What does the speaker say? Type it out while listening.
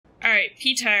Alright,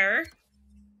 P-Tire.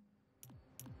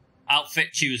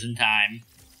 Outfit choosing time.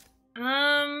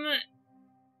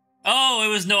 Oh, it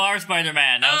was Noir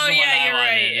Spider-Man. That was the one yeah, I you're wanted.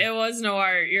 right. It was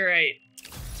Noir. You're right.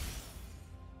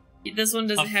 This one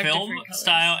doesn't have different colors.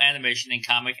 Film-style animation in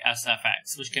comic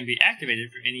SFX, which can be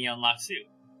activated for any unlocked suit.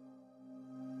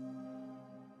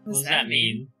 What does that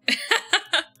mean?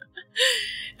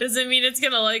 Does it mean it's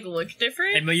gonna, like, look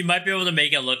different? And you might be able to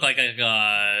make it look like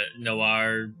a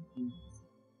Noir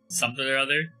something or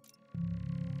other.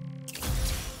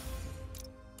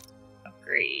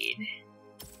 Upgrade.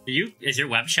 Is your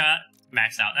web shot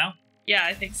maxed out now? Yeah,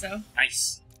 I think so.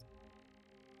 Nice.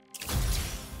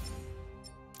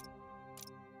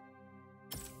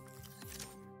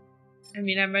 I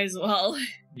mean, I might as well.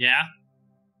 Yeah.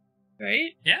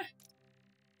 Right? Yeah.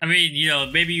 I mean, you know,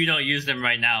 maybe you don't use them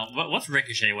right now. What's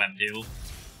Ricochet Web do?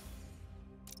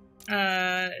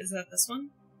 Is that this one?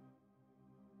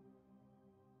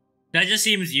 That just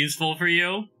seems useful for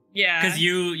you. Yeah. Because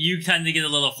you tend to get a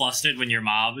little flustered when you're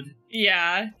mobbed.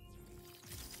 Yeah.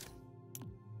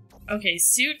 Okay,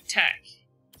 suit tech.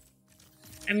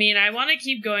 I mean, I want to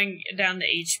keep going down the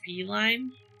HP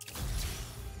line.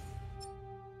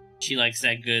 She likes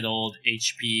that good old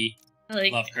HP. I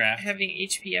like Lovecraft. having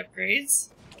HP upgrades.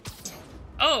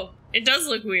 Oh, it does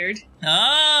look weird.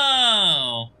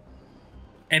 Oh!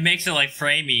 It makes it like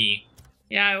framey.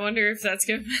 Yeah, I wonder if that's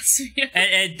gonna mess me up.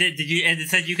 And it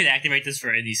said you could activate this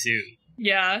for any suit.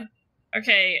 Yeah.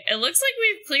 Okay, it looks like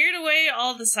we've cleared away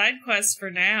all the side quests for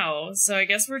now, so I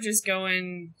guess we're just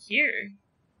going here.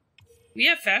 We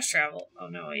have fast travel. Oh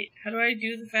no, wait. How do I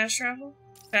do the fast travel?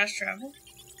 Fast travel?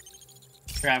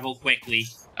 Travel quickly.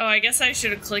 Oh, I guess I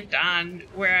should have clicked on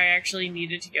where I actually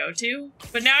needed to go to.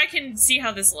 But now I can see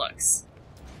how this looks.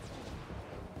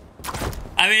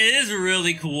 I mean, it is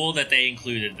really cool that they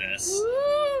included this.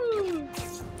 Woo!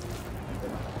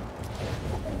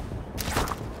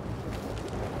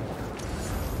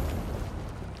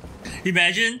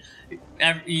 Imagine,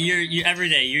 every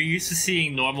day, you're used to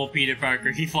seeing normal Peter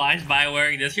Parker. He flies by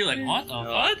wearing this. You're like, what the fuck?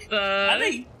 What the? I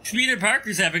think Peter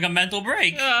Parker's having a mental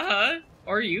break. Uh-huh.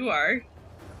 Or you are.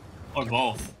 Or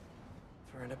both.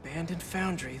 For an abandoned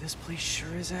foundry, this place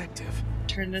sure is active.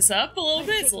 Turn this up a little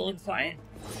bit. It's a little quiet.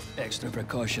 Extra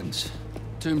precautions.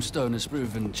 Tombstone has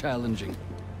proven challenging.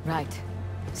 Right.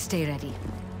 Stay ready.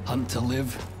 Hunt to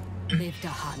live. Live to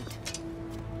hunt.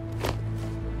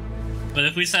 But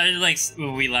if we decided, like,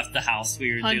 when we left the house,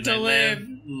 we were Hunt doing to that live.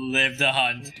 live to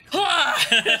hunt.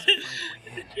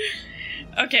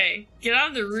 Okay, get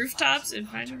on the rooftops and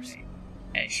find a way.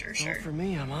 Okay, sure. Well, for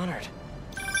me, I'm honored.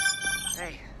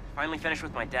 Hey, finally finished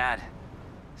with my dad.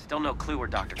 Still no clue where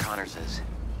Dr. Connors is.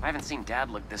 I haven't seen Dad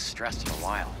look this stressed in a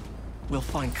while. We'll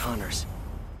find Connors.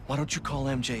 Why don't you call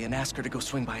MJ and ask her to go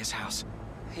swing by his house?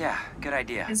 Yeah, good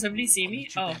idea. Can somebody see me?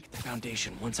 I'll Oh, meet you back at the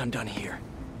foundation once I'm done here.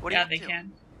 What are yeah, you they up to?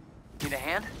 can. Need a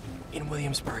hand? In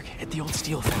Williamsburg, at the old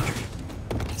steel foundry.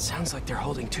 Sounds like they're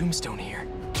holding Tombstone here.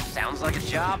 Sounds like a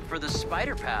job for the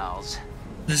Spider Pals.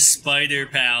 The Spider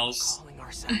Pals. Calling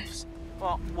ourselves.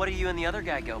 Well, what do you and the other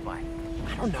guy go by?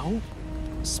 I don't know.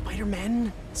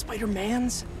 Spider-Men?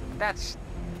 Spider-Mans? That's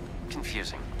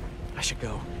confusing. I should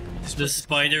go. This The place is-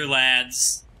 Spider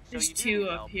Lads. There's you do two need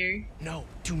up help. here. No,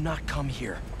 do not come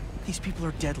here. These people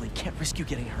are deadly. Can't risk you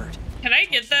getting hurt. Can I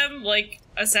get them, like,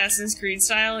 Assassin's Creed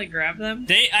style and grab them?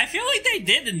 I feel like they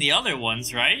did in the other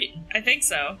ones, right? I think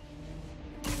so.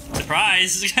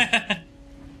 Surprise!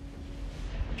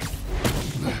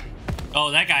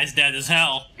 Oh, that guy's dead as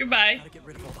hell. Goodbye. Gotta get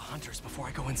rid of all the hunters before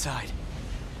I go inside.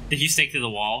 Did you stick to the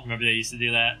wall? Remember they used to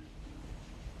do that?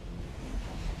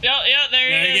 Yeah, there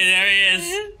he is. There he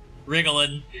is.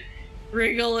 Wriggling.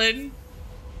 Wriggling.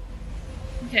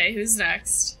 Okay, who's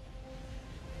next?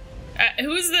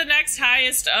 Who's the next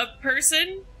highest up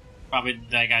person? Probably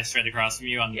that guy straight across from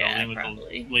you on the Yeah, building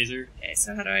probably. with the laser. Okay,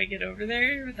 so how do I get over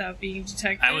there without being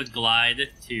detected? I would glide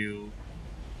to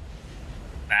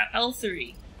that.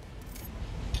 L3.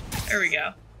 There we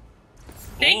go.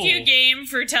 Thank you, Oh. game,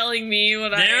 for telling me what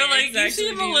They're I like, exactly you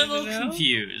seem a needed little to know.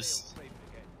 confused.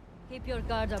 Keep your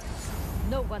guard up.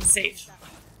 No one Safe.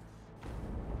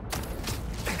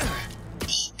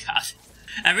 God.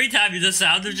 Every time the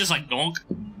sound is just like donk.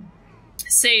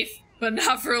 Safe, but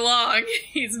not for long.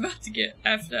 He's about to get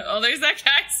effed up. Oh, there's that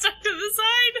guy stuck to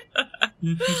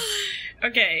the side.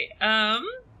 Okay,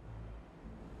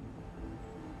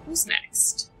 who's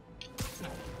next?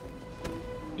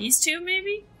 These two,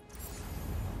 maybe?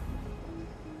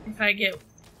 If I get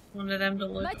one of them to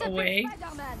look Might have been away.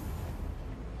 Spider-Man.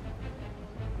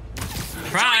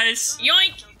 Surprise!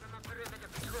 Yoink!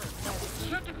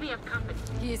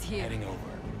 He is here. Heading over.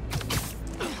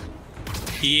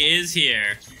 He is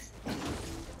here.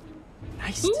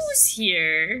 Nice. Who's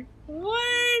here?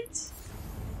 What?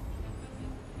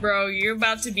 Bro, you're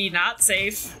about to be not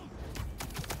safe.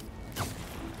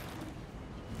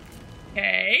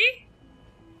 Okay.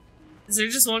 Is there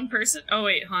just one person? Oh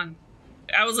wait, hon.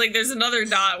 I was like, there's another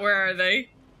dot. Where are they?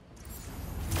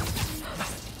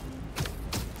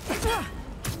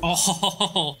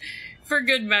 Oh. For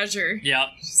good measure. Yep.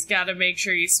 Just gotta make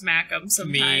sure you smack them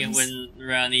sometimes. Me when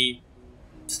Ronnie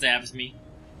stabs me.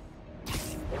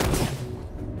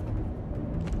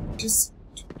 Just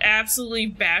absolutely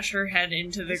bash her head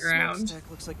into the ground.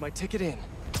 Smokestack looks like my ticket in.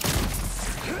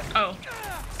 Oh.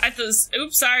 I thought.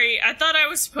 Oops, sorry. I thought I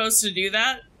was supposed to do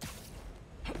that.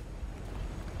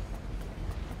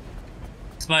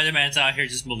 Spider-Man's out here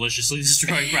just maliciously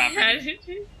destroying property.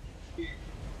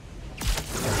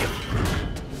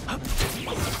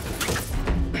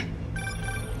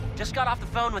 Just got off the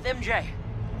phone with MJ.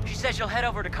 She says she'll head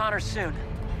over to Connors soon.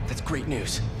 That's great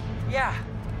news. Yeah,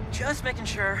 just making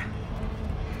sure.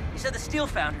 You said the steel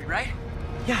foundry, right?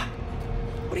 Yeah.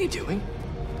 What are you doing?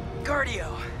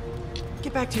 Cardio.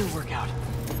 Get back to your workout.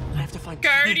 I have to find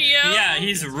Cardio. Yeah,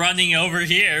 he's running over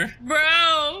here.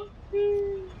 Bro.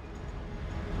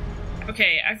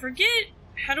 Okay, I forget.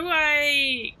 How do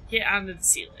I get onto the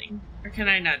ceiling? Or can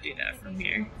I not do that from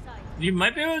here? You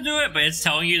might be able to do it, but it's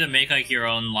telling you to make like your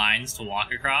own lines to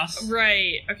walk across.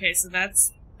 Right. Okay, so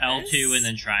that's L2 and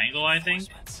then triangle, I think.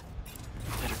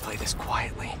 Better play this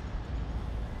quietly.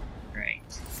 Right.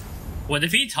 What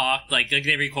if he talked like they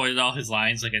recorded all his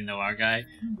lines like a Noir guy?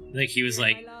 Like he was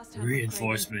like,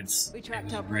 reinforcements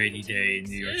in a rainy day in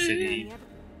New York City.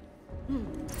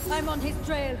 I'm on his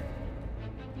trail.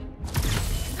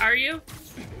 Are you?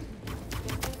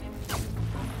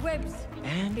 Webs.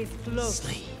 And He's close.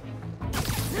 sleep.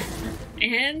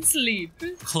 And sleep.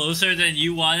 Closer than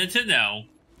you wanted to know.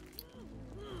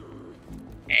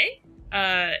 Okay.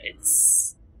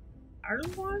 It's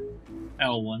R1?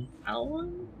 L1.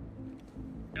 L1?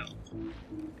 No.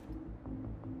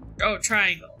 Oh,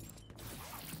 triangle.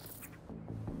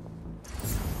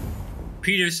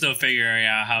 Peter's still figuring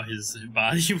out how his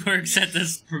body works at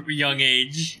this young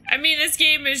age. I mean, this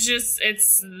game is just,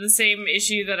 it's the same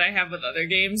issue that I have with other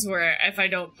games where if I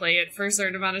don't play it for a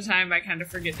certain amount of time, I kind of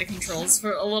forget the controls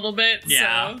for a little bit,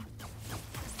 Yeah. so.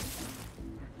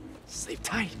 Sleep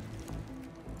tight.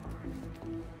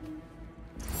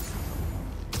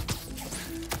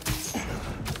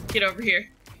 Get over here.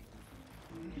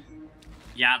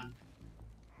 Yeah.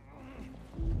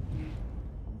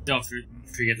 Don't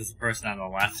forget there's a person on the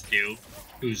left too,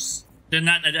 who's they're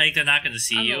not gonna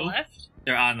see On you. the left?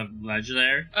 They're on the ledge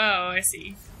there. Oh, I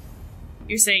see.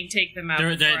 You're saying take them out.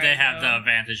 They have the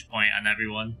vantage point on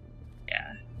everyone.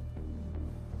 Yeah.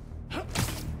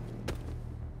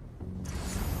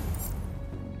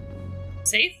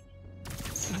 Safe?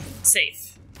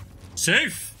 Safe.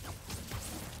 Safe.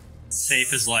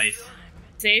 Safe is life.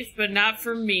 Safe, but not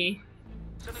for me.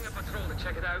 Sending a patrol to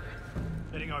check it out.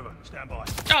 Heading over. Stand by.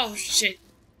 Oh, shit.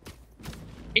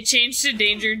 It changed to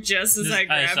danger just as I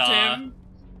grabbed saw. him.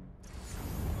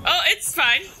 Oh, it's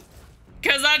fine.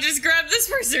 Because I just grabbed this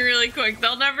person really quick.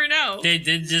 They'll never know. They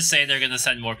did just say they're gonna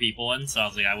send more people in, so I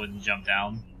was like, I wouldn't jump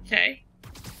down. Okay.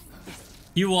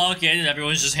 You walk in and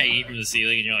everyone's just hanging from the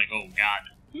ceiling, and you're like, oh god.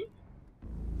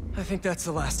 I think that's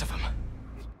the last of them.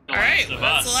 The Alright, last of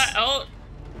that's us. a lot. Oh.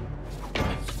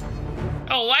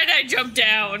 Oh, why'd I jump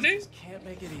down? Can't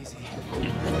make it easy.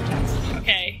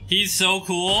 Okay. He's so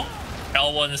cool.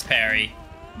 L1 is parry.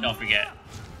 Don't forget.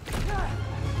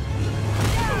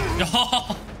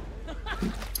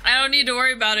 I don't need to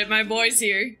worry about it. My boy's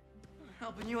here.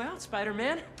 Helping you out,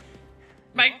 Spider-Man.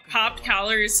 My popped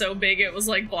collar is so big it was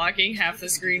like blocking half the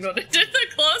screen when it did the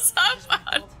close-up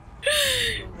on.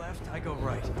 You go left, I go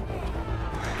right.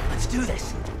 Let's do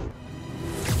this.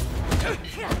 Oh,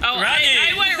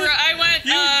 I went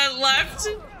left.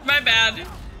 My bad.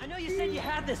 I know you said you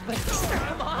had this, but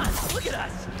come on, look at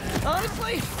us.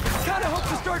 Honestly, kinda hope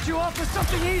to start you off with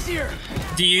something easier.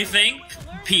 Do you think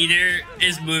Peter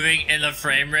is moving in the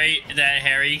frame rate that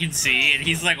Harry can see, and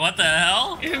he's like, what the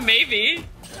hell? Maybe.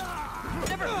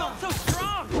 Never felt so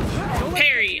strong.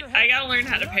 Parry. I gotta learn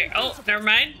how to parry. Oh, never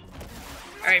mind.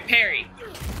 Alright, parry.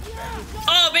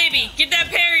 Oh, baby, get that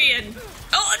parry in.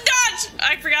 Oh, dodge!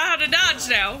 I forgot how to dodge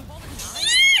now.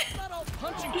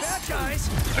 Punching bad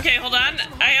guys. Okay, hold on.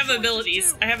 I have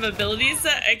abilities. I have abilities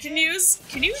that I can use.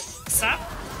 Can you stop?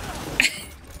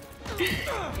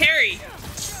 Harry,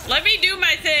 let me do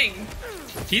my thing.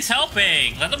 He's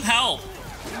helping. Let him help.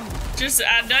 Just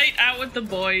a night out with the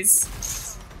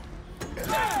boys.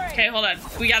 Okay, hold on.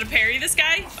 We gotta parry this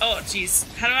guy? Oh,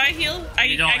 jeez. How do I heal?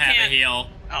 You don't have can't. a heal.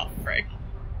 Oh, frick.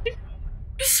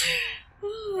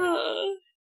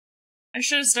 I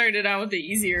should have started out with the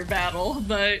easier battle,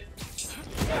 but...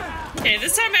 Okay,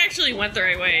 this time I actually went the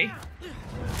right way.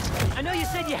 I know you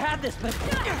said you had this, but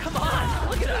come on,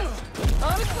 look at us.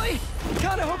 Honestly,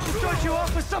 kinda hope to start you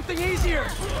off with something easier.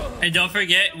 And don't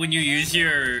forget, when you use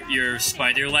your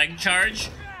spider leg charge,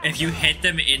 if you hit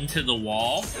them into the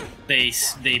wall, they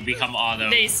become auto.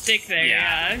 They stick there,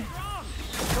 yeah.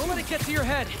 Don't let it get to your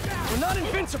head. We're not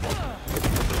invincible.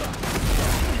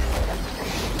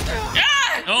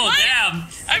 Ah! Oh, What? damn!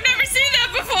 I've never seen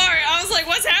that before! I was like,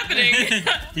 what's happening?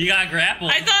 You got grappled.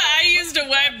 I thought I used a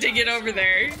web to get over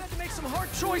there. You had to make some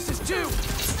hard choices, too.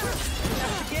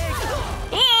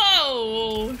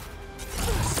 Whoa!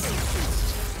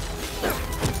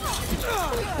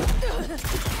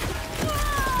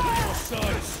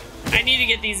 I need to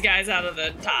get these guys out of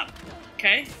the top.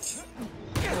 Okay?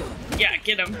 Yeah,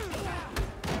 get them.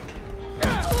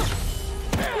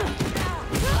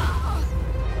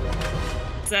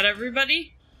 Is that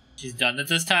everybody? She's done it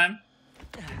this time.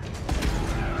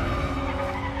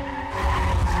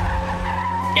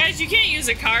 Guys, you can't use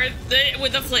a card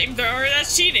with a flamethrower.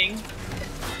 That's cheating. Is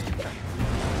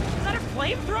that a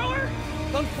flamethrower?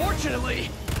 Unfortunately,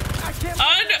 I can't.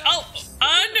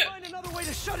 Find another way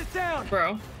to shut it down.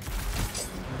 Bro.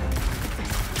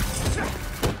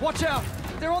 Watch out!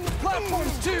 They're on the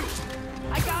platforms too.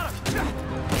 I got them.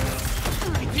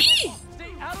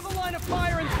 Stay out of the line of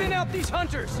fire and thin out these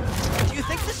hunters. Do you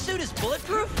think the suit is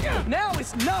bulletproof? Now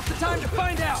is not the time to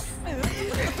find out. I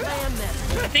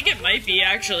think it might be,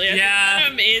 actually. I think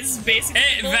Venom is basically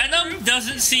Venom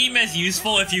doesn't seem as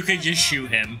useful if you could just shoot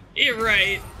him. You're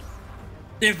right.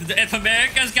 If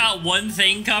America's got one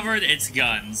thing covered, it's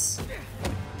guns.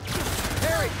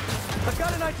 Harry, I've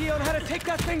got an idea on how to take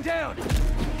that thing down.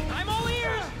 I'm all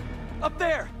ears. Up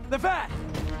there, the vat.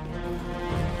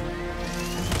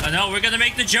 Oh no, we're gonna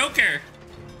make the Joker.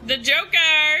 The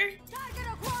Joker!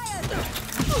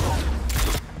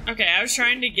 Okay, I was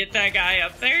trying to get that guy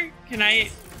up there. Can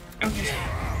I... Okay.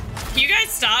 Can you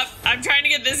guys stop? I'm trying to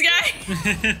get this guy.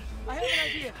 I have an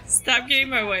idea. Stop getting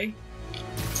my way.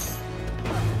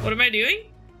 What am I doing?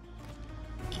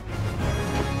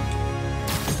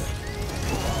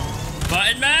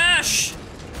 Button mash!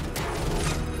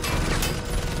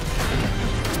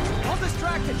 I'll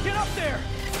distract it. Get up there.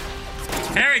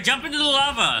 Harry, jump into the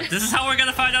lava. This is how we're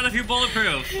gonna find out if you're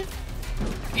bulletproof.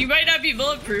 You might not be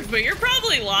bulletproof, but you're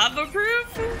probably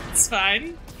lava-proof. It's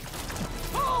fine.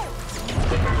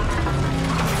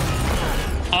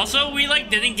 Also, we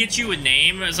didn't get you a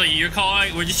name, so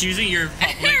we're just using your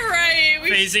public Right.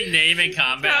 facing name in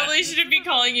combat. Probably shouldn't be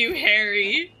calling you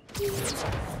Harry.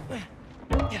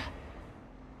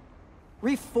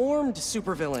 Reformed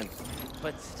supervillain,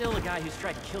 but still a guy who's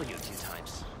tried to kill you a few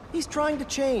times. He's trying to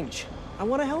change. I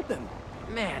want to help him.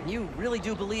 Man, you really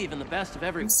do believe in the best of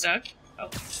everyone. I'm stuck. Oh.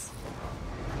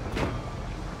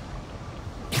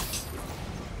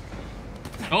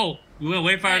 Oh, we went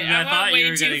way farther than I thought you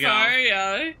were gonna go. Far,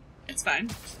 yeah. It's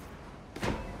fine.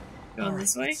 Going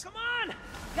this way. Come on!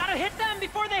 Gotta hit them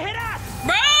before they hit us!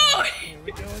 Bro! Here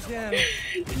we go again.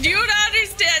 Do you not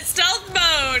understand? Stealth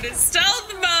mode!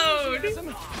 Stealth mode!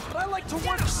 But I like to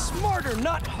work smarter,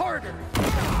 not harder.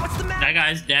 What's the matter? That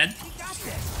guy's dead.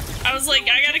 I was like,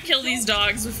 I gotta kill these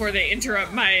dogs before they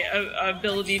interrupt my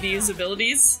ability to use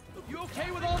abilities. You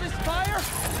okay with all this fire?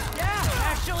 Yeah,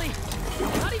 actually.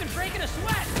 Not even breaking a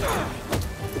sweat.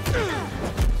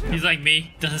 He's like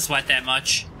me, doesn't sweat that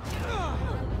much.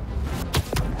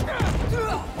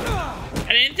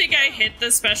 I didn't think I hit the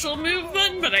special move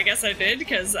button, but I guess I did,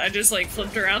 because I just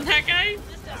flipped around that guy.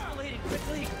 This escalated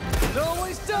quickly. It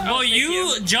always does. Oh,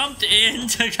 you jumped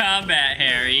into combat,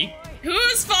 Harry.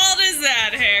 Whose fault is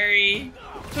that, Harry?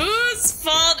 Whose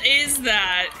fault is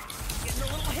that? Getting a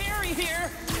little hairy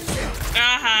here.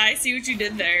 Aha, I see what you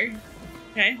did there.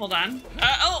 Okay, hold on.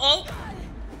 Oh.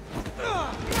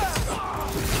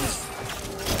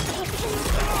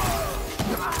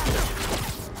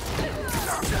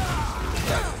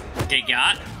 Okay,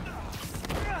 got.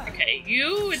 Okay,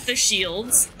 you with the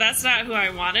shields. That's not who I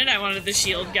wanted. I wanted the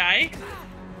shield guy.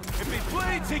 If he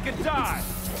bleeds, he can die.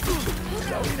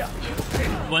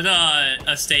 What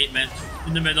a statement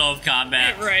in the middle of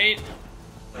combat. Right.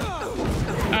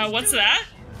 What's that?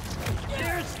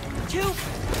 There's too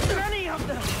many of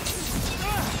them.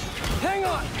 Hang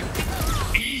on.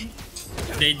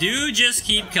 They do just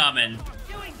keep coming.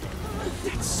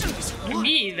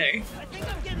 Me either. I think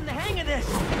I'm getting the hang of this.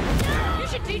 You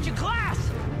should teach a class.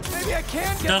 Maybe I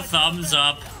can get The thumbs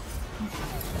up.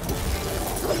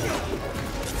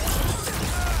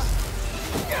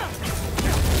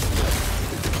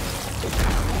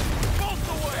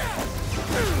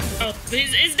 Oh,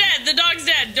 he's dead. The dog's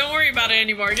dead. Don't worry about it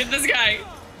anymore. Get this guy.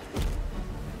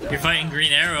 You're fighting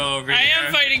Green Arrow over I here.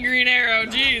 am fighting Green Arrow.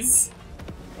 Jeez.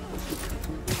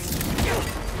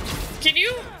 Can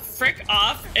you frick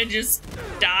off and just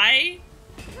die?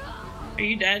 Are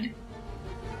you dead?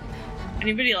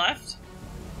 Anybody left?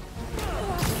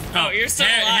 Oh, you're still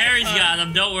alive. Harry's got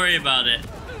him. Don't worry about it.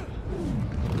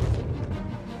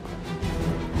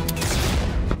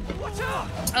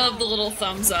 I love the little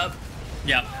thumbs up.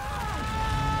 Yep.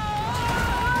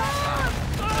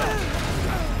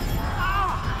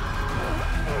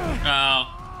 Oh.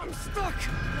 I'm stuck.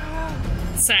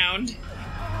 Sound.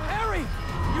 Harry,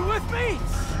 you with me?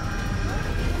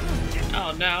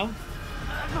 Oh no.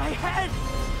 My head.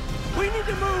 We need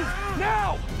to move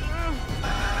now.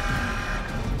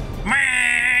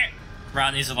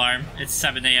 Ronnie's alarm. It's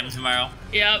 7 a.m. tomorrow.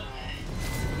 Yep.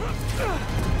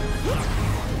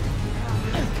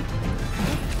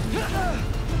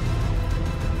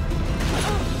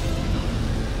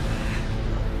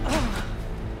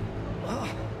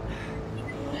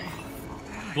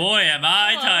 Boy, am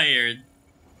I tired.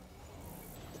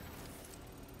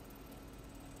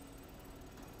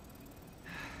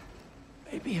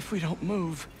 Maybe if we don't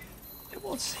move, it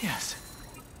won't see us.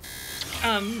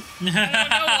 I don't know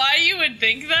why you would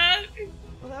think that.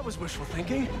 Well, that was wishful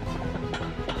thinking.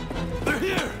 They're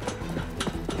here.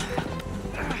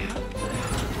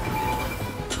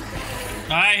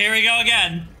 Alright, here we go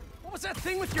again. What was that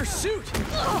thing with your suit?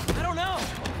 I don't know.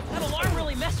 That alarm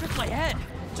really messed with my head.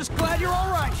 Just glad you're all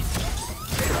right.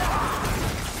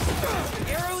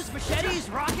 Arrows, machetes,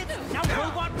 rockets, now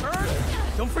robot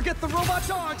birds. Don't forget the robot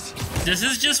dogs. This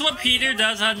is just what Peter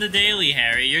does on the daily,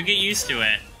 Harry. You'll get used to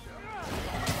it.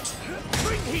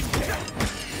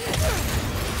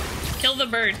 Kill the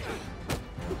bird.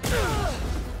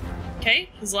 Okay,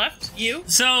 who's left? You?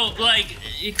 So, like,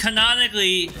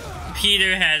 canonically,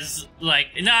 Peter has, like,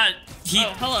 not...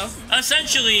 Oh, hello.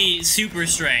 Essentially super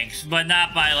strength, but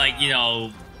not by, like, you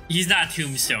know... He's not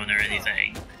Tombstone or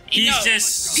anything. He's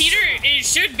just... Peter, it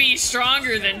should be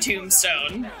stronger than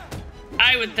Tombstone.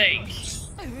 I would think.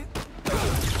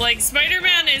 Like,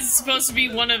 Spider-Man is supposed to be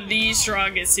one of the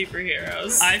strongest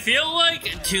superheroes. I feel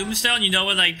like Tombstone, you know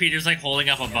when, like, Peter's, like, holding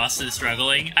up a bus and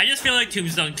struggling? I just feel like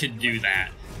Tombstone could do that.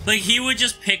 Like, he would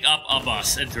just pick up a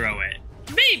bus and throw it.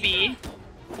 Maybe.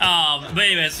 But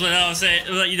anyways, what I was saying,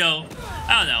 you know,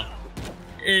 I don't know.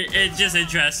 It's just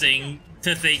interesting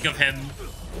to think of him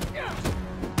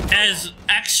as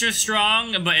extra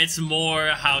strong, but it's more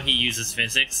how he uses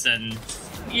physics than,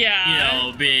 yeah, you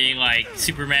know, being, like,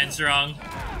 Superman strong.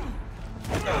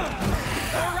 More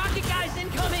rocket guys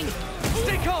incoming.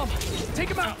 Stay calm. Take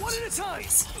them out one at a time.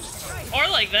 Or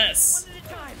like this. One at a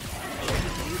time.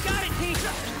 You got it, Pete.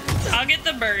 I'll get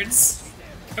the birds.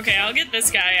 Okay, I'll get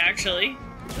this guy, actually.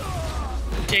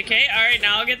 JK, alright,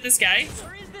 now I'll get this guy.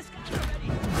 Where is this guy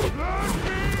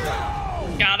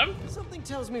already? Got him. Something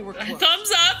tells me we're close.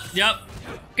 Thumbs up. Yep.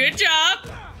 Good job.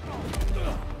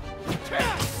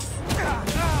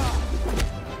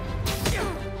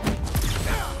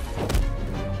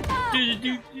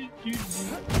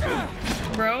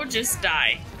 Bro, just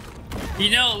die. You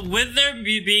know, with there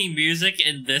being music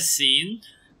in this scene,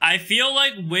 I feel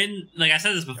like when, like I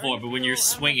said this before, but when you're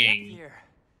swinging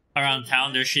around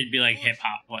town, there should be like hip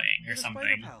hop playing or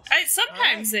something.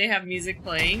 Sometimes they have music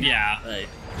playing. Yeah. But...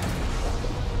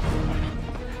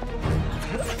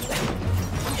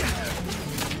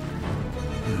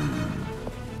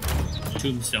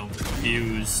 Tombstone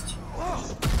confused.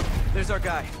 There's our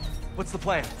guy. What's the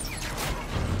plan?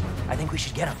 I think we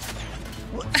should get him.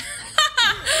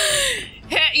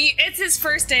 It's his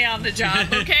first day on the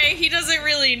job, okay? He doesn't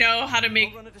really know how to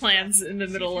make plans in the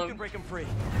middle of... break him free.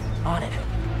 On it.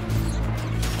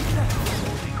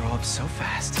 They grow up so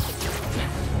fast.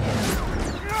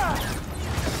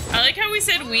 I like how we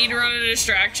said we'd run a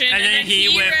distraction, and then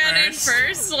he ran in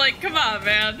first. Like, come on,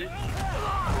 man.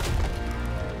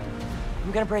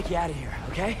 I'm gonna break you out of here,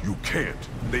 okay? You can't.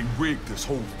 They rigged this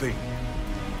whole thing.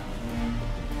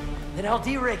 Then I'll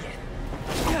de-rig it.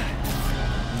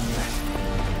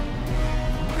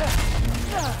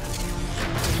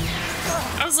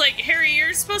 I was like, Harry,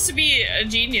 you're supposed to be a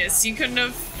genius. You couldn't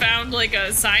have found, like,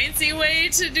 a sciencey way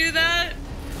to do that?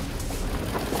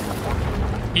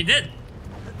 He did.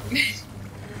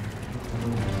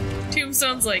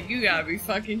 Tombstone's like, you gotta be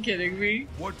fucking kidding me.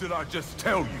 What did I just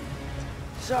tell you?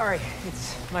 Sorry,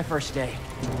 it's my first day.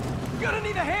 You're gonna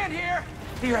need a hand here.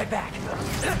 Be right back.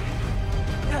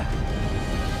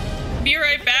 Be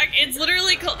right back. It's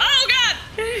literally oh god!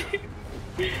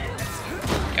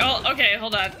 Oh, okay,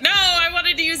 hold on. No, I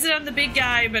wanted to use it on the big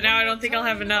guy, but now I don't think I'll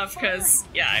have enough, because,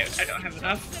 yeah, I don't have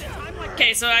enough.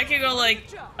 Okay, so I can go like,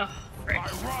 oh, frick.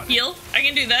 Heal. I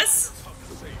can do this.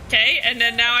 Okay, and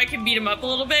then now I can beat him up a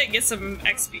little bit, get some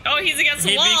XP. Oh, he's against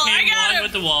the wall. I got him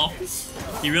with the wall.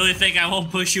 You really think I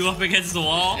won't push you up against the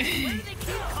wall?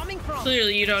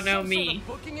 Clearly, you don't know me.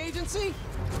 Booking agency?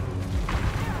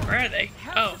 Where are they?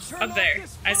 Oh, up there.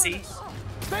 I see.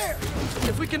 There.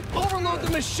 If we can overload the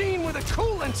machine with a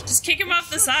coolant. Just kick him off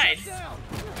the side.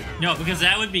 No, because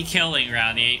that would be killing,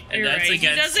 Ronnie. And You're that's right.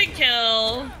 against... He doesn't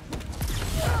kill.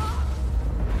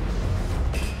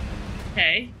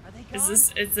 Okay.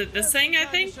 Is it this thing, I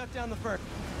think? Shut down the first.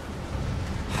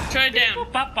 Try it down.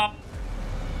 Pop, pop.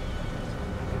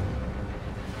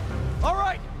 All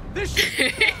right. This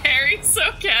should... Harry's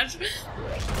so casual.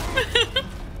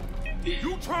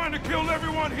 You trying to kill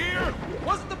everyone here?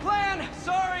 Wasn't the plan.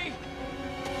 Sorry.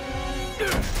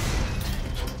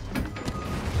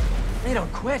 They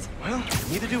don't quit. Well,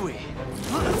 neither do we.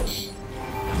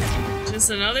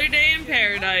 Just another day in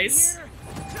paradise.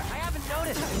 I haven't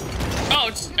noticed. Oh,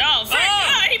 frick.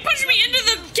 Ah, he pushed me into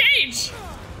the cage.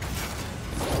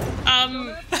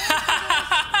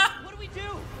 What do we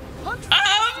do?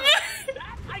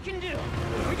 I can do.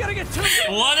 We gotta get to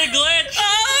What a glitch.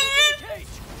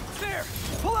 There.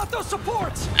 Pull out those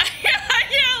supports. I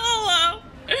can't, hello.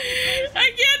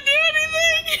 I can't do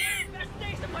anything. Best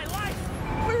days of my life.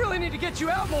 We really need to get you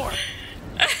out more.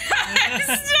 I'm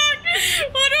stuck.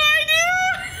 What do I do?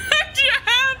 I'm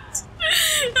trapped.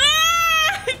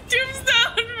 Ah,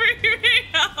 Tombstone, bring me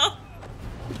out.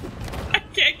 I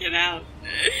can't get out.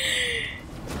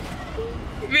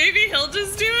 Maybe he'll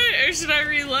just do it, or should I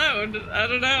reload? I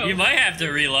don't know. You might have to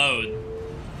reload.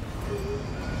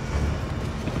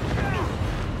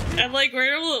 And like,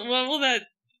 what will that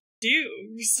do?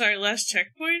 Restart last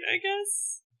checkpoint, I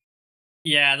guess?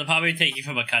 Yeah, they'll probably take you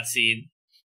from a cutscene.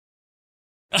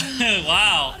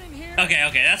 Wow.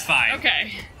 Okay, that's fine.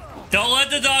 Okay. Don't let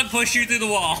the dog push you through the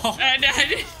wall. I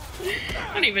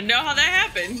don't even know how that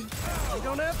happened. We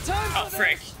don't have time. Oh,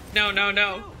 frick. No.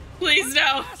 Please,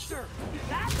 no.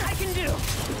 That I can do.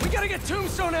 We gotta get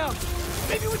Tombstone out.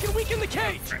 Maybe we can weaken the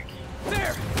cage. Frick.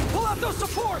 There. Pull out those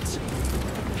supports.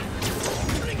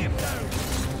 Bring him down.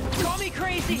 Call me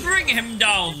crazy. Bring him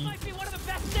down. This might be one of the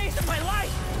best days of my life.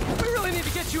 We really need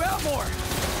to get you out more.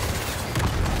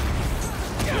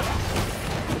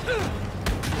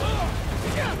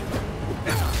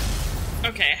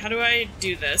 Okay, how do I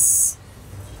do this?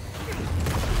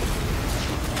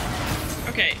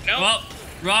 Okay, no. Well,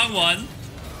 wrong one.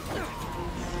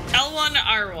 L1,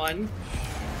 R1.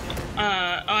 Oh,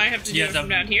 I have to do it from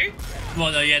down here?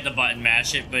 Well, no, you had the button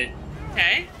mash it, but...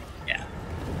 Okay. Yeah.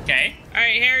 Okay.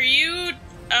 Alright, Harry, you,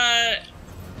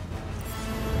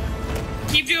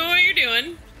 keep doing what you're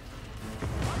doing.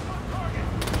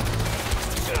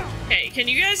 Okay, can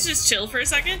you guys just chill for a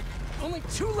second? Only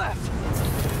 2 left.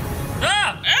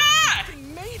 Ah! Ah!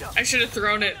 Made up. I should have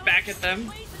thrown it back at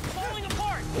them. Falling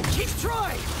apart. Keep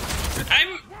trying.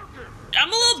 I'm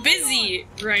a little busy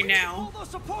right now. Pull those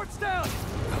supports down.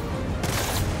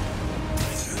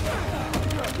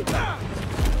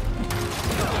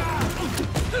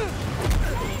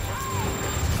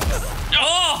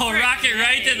 Oh, rocket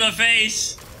right to the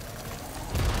face.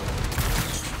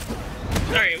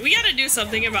 Alright, we gotta do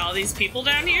something about all these people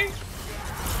down here.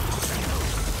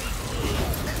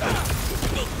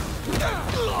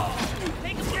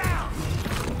 Take him down.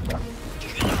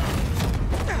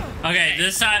 Okay,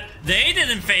 this time they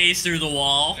didn't phase through the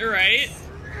wall. Right.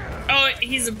 Oh,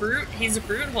 he's a brute.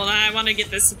 Hold on, I want to get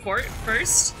this support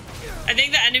first. I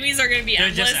think the enemies are gonna be They're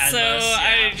endless, just so endless,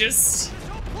 yeah. I just...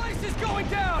 No place is going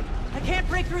down. I can't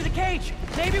break through the cage.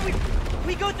 Maybe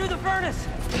we go through the furnace.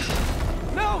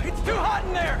 No, it's too hot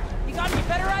in there. You got any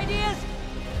better ideas?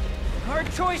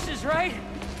 Hard choices, right?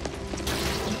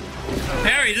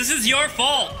 Harry, this is your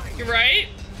fault. You're right?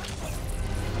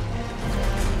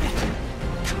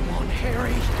 Come on,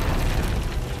 Harry.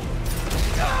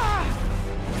 Ah!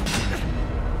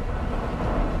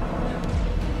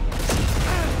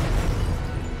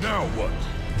 Now what?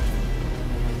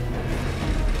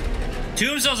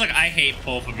 Tombstone's like, I hate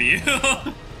both of you.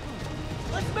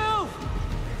 Let's move.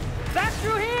 Back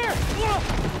through here.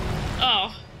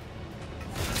 Oh.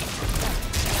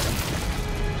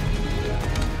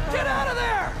 Get out of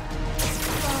there.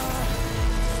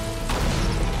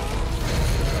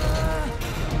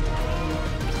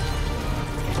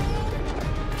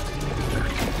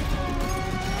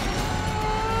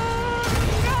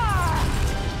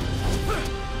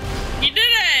 You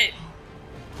did it!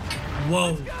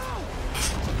 Whoa.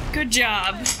 Good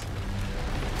job.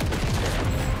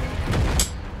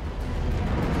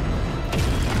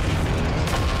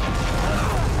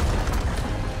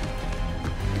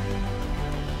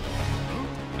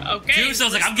 Okay.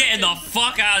 Tombstone's like, I'm getting the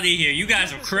fuck out of here. You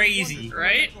guys are crazy.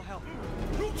 Right?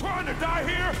 You trying to die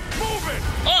here? Move it!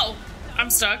 Oh, I'm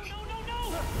stuck.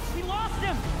 No! We lost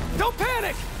him! Don't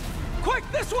panic! Quick,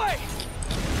 this way!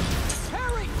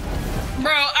 Harry!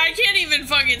 Bro, I can't even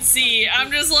fucking see.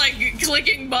 I'm just like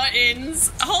clicking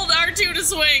buttons. Hold R2 to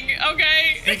swing,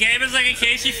 okay? The game is like, in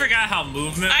case you forgot how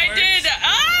movement I works. did.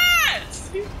 Ah!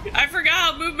 I forgot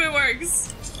how movement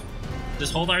works.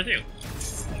 Just hold R2.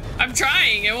 I'm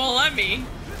trying. It won't let me.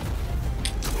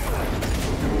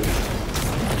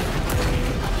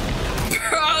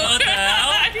 Bro. What the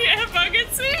hell? I can't fucking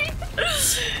see.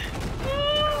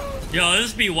 Yo,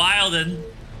 this be wildin'.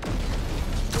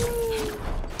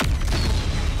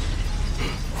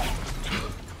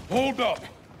 Hold up!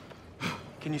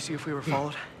 Can you see if we were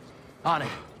followed? On it.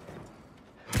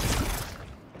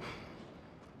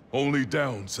 Only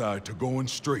downside to going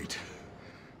straight.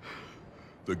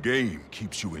 The game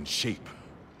keeps you in shape.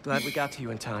 Glad we got to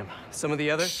you in time. Some of the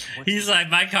others? He's like,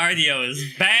 my cardio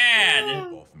is bad.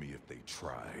 Off me if they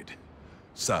tried.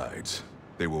 Besides,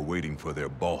 they were waiting for their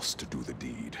boss to do the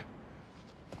deed.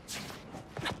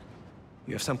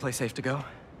 You have someplace safe to go?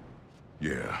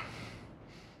 Yeah.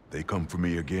 They come for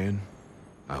me again,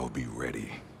 I'll be ready.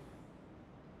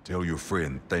 Tell your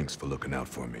friend thanks for looking out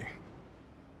for me.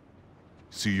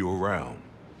 See you around,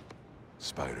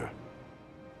 Spider.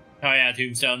 Oh yeah,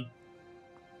 Tombstone.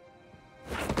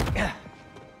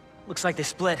 Looks like they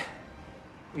split.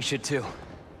 We should too.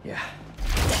 Yeah.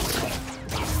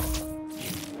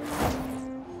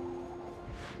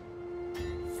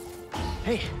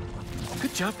 Hey,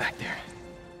 good job back there.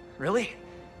 Really?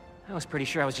 I was pretty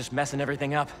sure I was just messing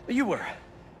everything up. You were,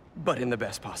 but in the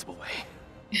best possible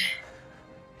way.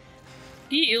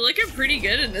 You're looking pretty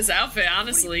good in this outfit,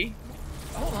 honestly.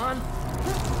 Hold on.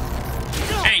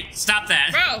 Hey, stop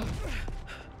that. Bro.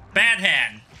 Bad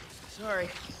hand. Sorry.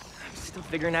 I'm still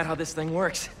figuring out how this thing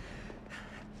works.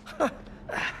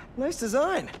 Nice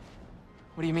design.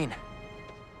 What do you mean?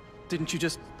 Didn't you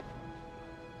just...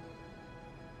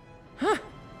 Huh?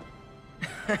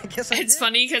 I guess It's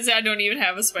funny because I don't even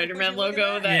have a Spider-Man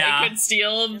logo that Yeah. I could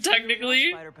steal,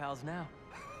 technically. Spider pals now.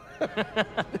 I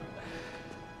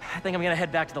think I'm gonna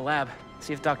head back to the lab,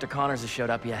 see if Dr. Connors has showed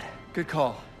up yet. Good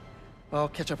call. I'll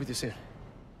catch up with you soon.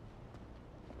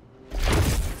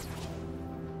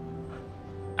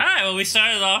 Alright, well, we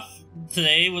started off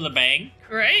today with a bang.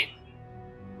 Right?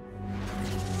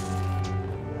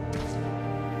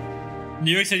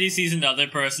 New York City sees another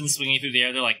person swinging through the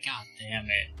air. They're like, God damn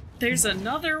it. There's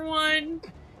another one.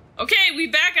 Okay, we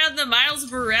back on the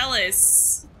Miles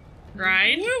Morales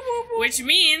grind, which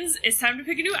means it's time to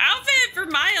pick a new outfit for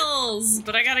Miles.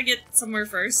 But I gotta get somewhere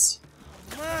first.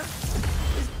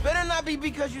 This better not be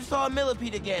because you saw a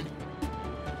millipede again.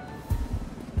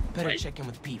 Better What? check in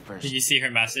with Pete first. Did you see her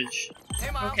message?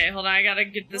 Hey, Miles. Okay, hold on. I gotta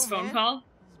get this Yo, phone man. call.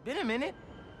 It's been a minute.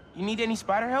 You need any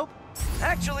spider help?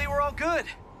 Actually, we're all good.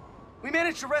 We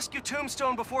managed to rescue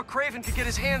Tombstone before Kraven could get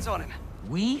his hands on him.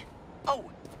 We?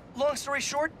 Oh, long story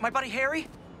short, my buddy Harry,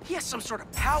 he has some sort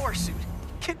of power suit.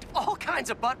 Kicked all kinds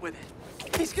of butt with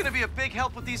it. He's gonna be a big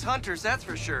help with these hunters, that's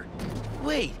for sure.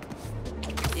 Wait.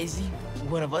 Is he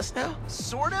one of us now?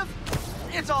 Sort of?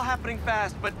 It's all happening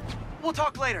fast, but we'll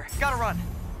talk later. Gotta run.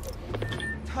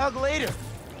 Talk later.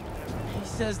 He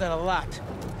says that a lot.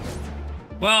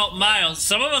 Well, Miles,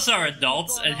 some of us are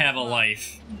adults and have a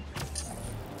life.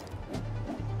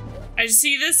 I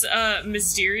see this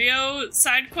Mysterio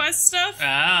side quest stuff.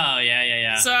 Oh,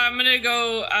 yeah. So I'm gonna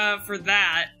go for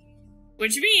that.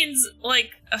 Which means,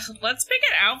 like, let's pick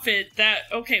an outfit that,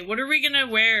 okay, what are we gonna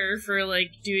wear for,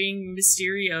 like, doing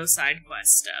Mysterio side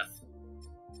quest stuff?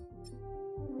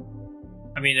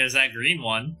 I mean, there's that green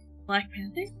one. Black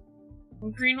Panther?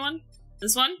 What green one?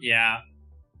 This one? Yeah.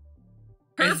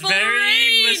 Purple It's very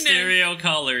rain! Mysterio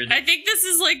colored. I think this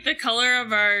is, like, the color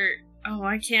of our... Oh,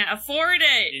 I can't afford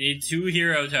it! You need 2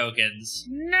 hero tokens.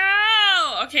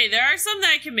 No! Okay, there are some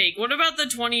that I can make. What about the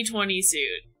 2020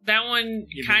 suit? That one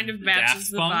You kind mean of matches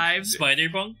Daft the Punk? vibe.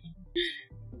 Spider-Punk?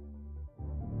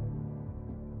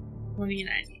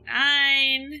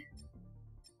 $20.99.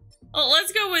 Oh,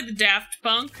 let's go with Daft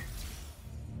Punk.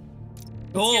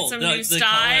 Cool. some the, new the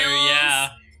styles. color, yeah.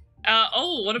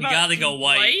 Oh, what about gotta go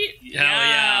white. Hell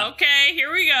yeah. Okay,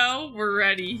 here we go. We're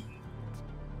ready.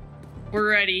 We're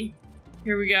ready.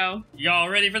 Here we go. Y'all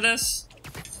ready for this?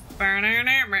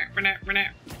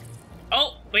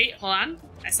 Oh, wait, hold on.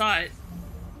 I saw it.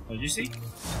 What did you see?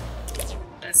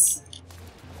 This.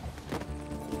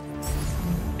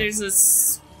 There's a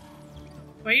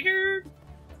spider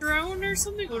drone or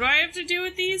something? What do I have to do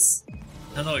with these?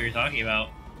 I don't know what you're talking about.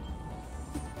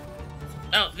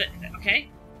 Oh, okay.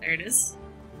 There it is.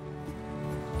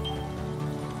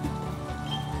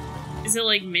 Is it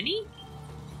like mini?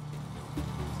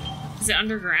 Is it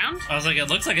underground? I was like, it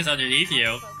looks like it's underneath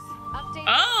you.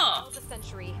 Oh! The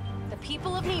century, the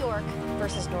people of New York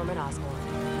versus Norman Osborn.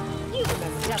 You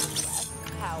remember Justice,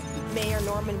 how Mayor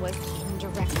Norman was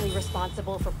indirectly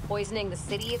responsible for poisoning the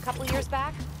city a couple years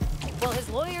back? Well, his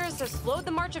lawyers have slowed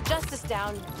the march of justice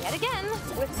down yet again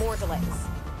with more delays.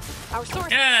 Our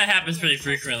source. Yeah, it happens pretty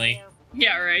frequently.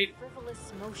 Yeah, right.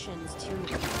 Frivolous motions to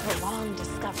prolong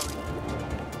discovery.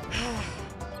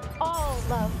 All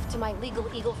love to my legal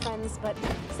eagle friends, but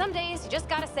some days you just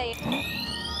gotta say it.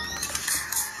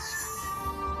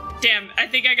 Damn, I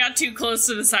think I got too close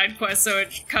to the side quest, so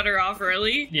it cut her off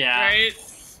early. Yeah. Right?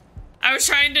 I was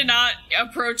trying to not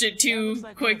approach it too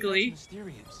quickly.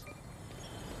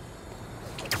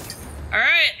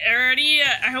 Alright, already.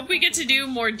 I hope we get to do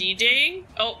more DJing.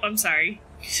 Oh, I'm sorry.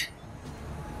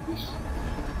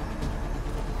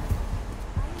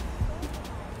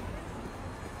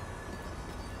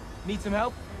 Need some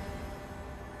help?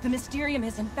 The Mysterium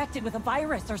is infected with a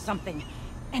virus or something.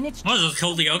 And it's what is this,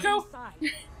 Cold Lyoko?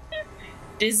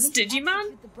 Is this Digimon?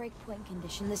 With the breakpoint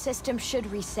condition, the system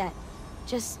should reset.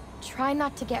 Just try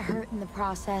not to get hurt in the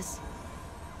process.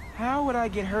 How would I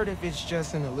get hurt if it's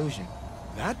just an illusion?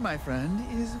 That, my friend,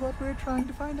 is what we're trying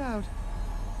to find out.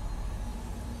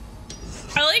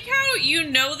 I like how you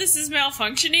know this is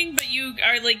malfunctioning, but you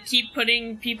are like keep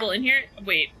putting people in here.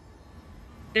 Wait.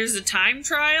 There's a time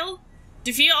trial?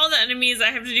 Defeat all the enemies. I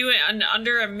have to do it in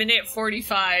under a minute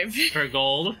 45. For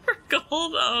gold? For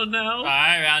gold? Oh no.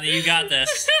 Alright, Ronnie, you got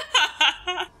this.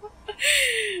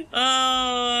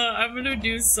 Oh, I'm gonna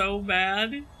do so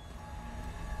bad.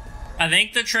 I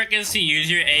think the trick is to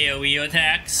use your AoE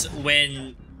attacks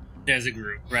when there's a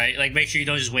group, right? Like, make sure you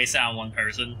don't just waste it on one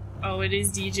person. Oh, it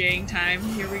is DJing time.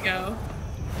 Here we go.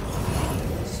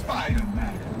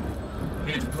 Spider-Man.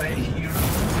 Hit play hero.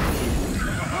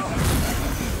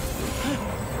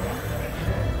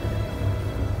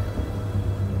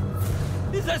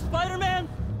 Is that Spider-Man?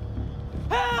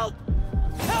 Help!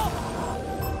 Help!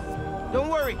 Don't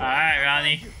worry. Alright,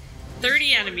 Ronnie.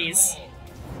 30 enemies.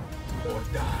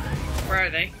 Where are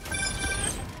they?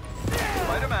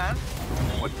 Spider-Man.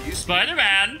 What do you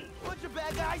Spider-Man? Bunch of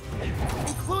bad guys,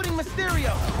 including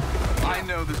Mysterio. I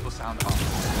know this will sound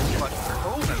awful, but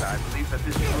Coleman, I believe that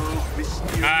this girl,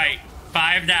 Mysterio... Alright,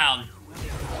 5 down.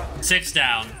 6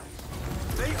 down.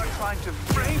 They are trying to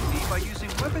frame me by using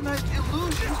weaponized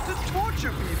illusions to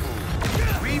torture people.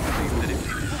 We believe that if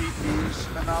you defeat these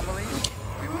anomalies...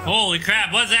 Holy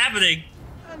crap, what's happening?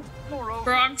 And moreover,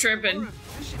 Bro, I'm tripping. the more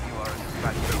efficient you are in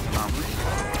combating those anomalies,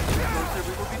 the closer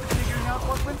we will be to figuring out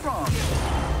what went wrong.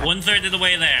 1/3 of the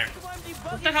way there.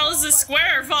 What the hell is this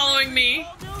square following me?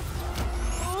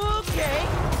 Okay.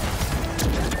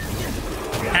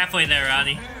 Halfway there,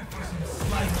 Ronnie.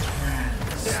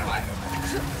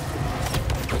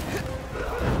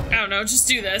 I don't know, just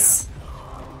do this.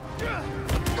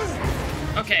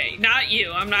 Okay, not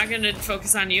you. I'm not gonna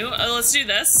focus on you. Let's do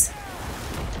this.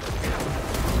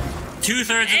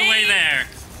 2/3 of the way there.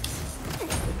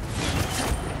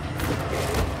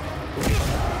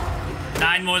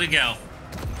 9 more to go.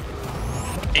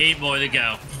 8 more to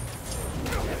go.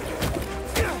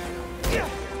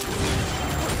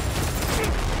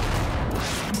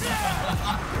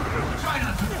 Try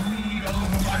not to bleed all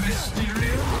over my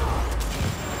Mysterium.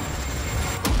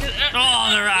 Oh,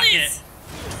 the rocket. Please.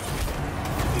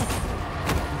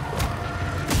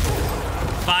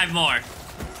 5 more.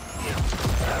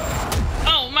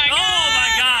 Oh my god! Oh my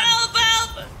god! Help,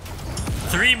 help!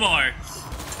 3 more.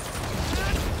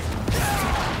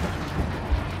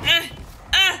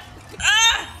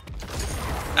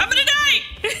 I'm gonna die!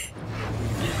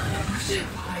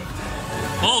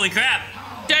 Holy crap.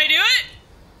 Did I do it?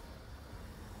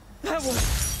 That one.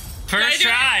 First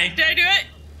try. Did I do it?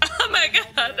 Oh my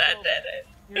god, that did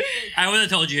it. I would have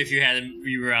told you if you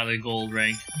were out of the gold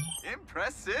rank.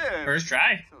 Impressive. First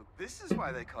try. So this is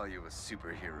why they call you a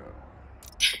superhero.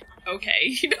 Okay,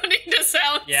 you don't need to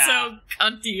sound so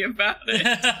cunty about it.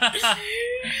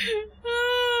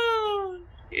 Oh.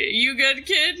 You good,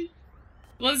 kid?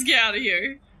 Let's get out of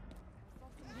here.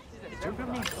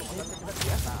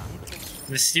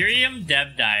 Mysterium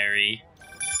Dev Diary.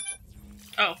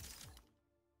 Oh.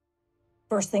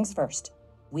 First things first.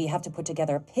 We have to put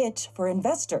together a pitch for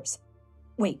investors.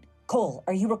 Wait, Cole,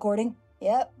 are you recording?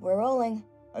 Yep, we're rolling.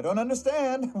 I don't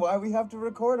understand why we have to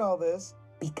record all this.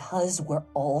 Because we're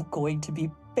all going to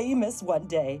be famous one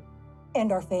day.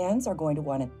 And our fans are going to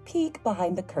want to peek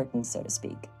behind the curtain, so to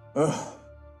speak. Ugh.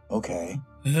 Okay.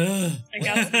 I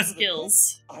got some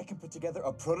skills. I can put together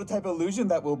a prototype illusion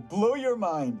that will blow your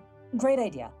mind. Great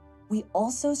idea. we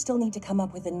also still need to come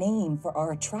up with a name for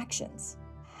our attractions.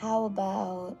 How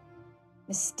about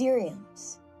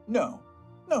Mysteriums? No.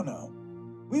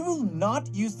 We will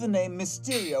not use the name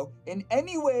Mysterio in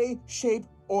any way, shape,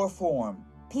 or form.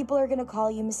 People are gonna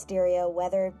call you Mysterio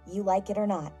whether you like it or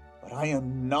not. But I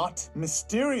am not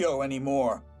Mysterio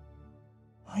anymore.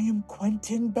 I am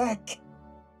Quentin Beck,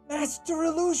 Master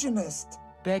Illusionist.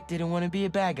 Beck didn't want to be a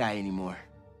bad guy anymore.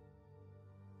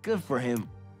 Good for him.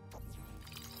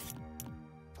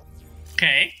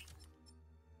 Okay.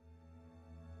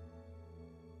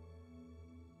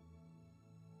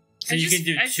 So you can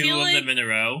do two of them in a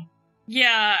row?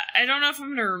 Yeah, I don't know if I'm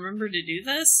gonna remember to do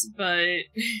this, but...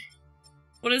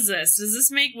 What is this? Does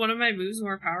this make one of my moves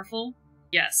more powerful?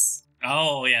 Yes.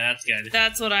 Oh, yeah, that's good.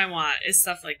 That's what I want, is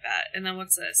stuff like that. And then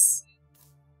what's this?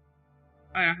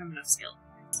 I don't have enough skill.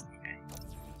 Okay.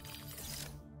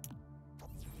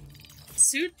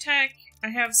 Suit tech, I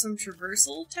have some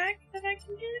traversal tech that I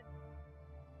can get?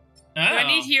 Oh. Do I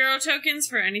need hero tokens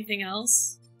for anything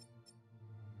else?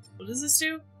 What does this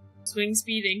do? Swing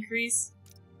speed increase?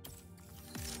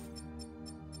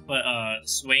 But,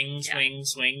 swing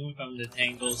from the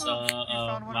tangles of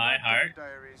my heart.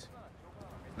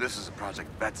 This is a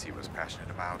project Betsy was passionate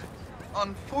about.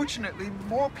 Unfortunately,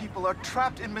 more people are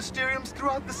trapped in Mysteriums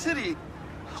throughout the city.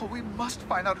 Oh, we must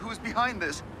find out who's behind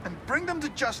this and bring them to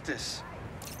justice.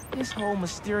 This whole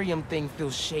Mysterium thing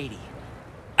feels shady.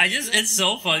 It's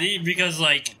so funny because,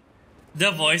 like,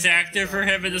 the voice actor for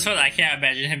him in this one, I can't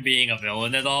imagine him being a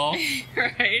villain at all.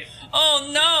 Right? Oh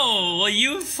no! Well,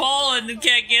 you've fallen and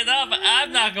can't get up.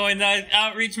 I'm not going to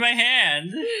outreach my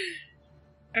hand.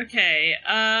 Okay,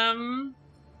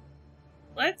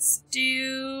 let's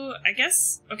do, I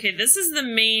guess, okay, this is the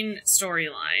main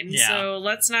storyline, Yeah. so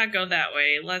let's not go that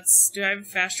way. Do I have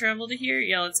fast travel to here?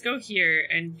 Yeah, let's go here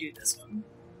and do this one.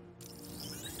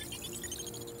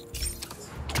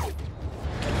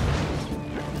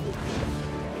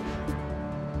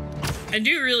 I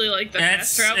do really like the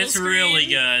fast travel It's screen. really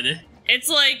good. It's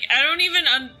like, I don't even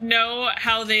know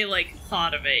how they, like,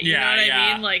 thought of it. You know what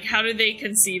I mean? Like, how did they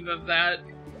conceive of that?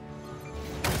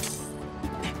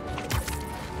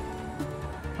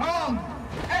 Come,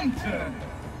 enter.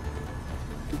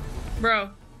 Bro.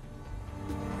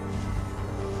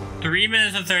 3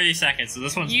 minutes and 30 seconds, so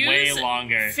this one's way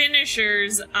longer.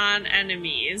 Finishers on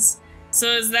enemies. So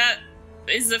is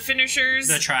the finishers...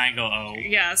 The triangle O.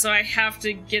 Yeah, so I have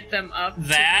to get them up.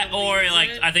 That, or, like,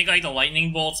 I think, like, the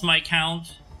lightning bolts might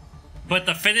count. But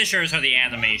the finishers are the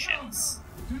animations.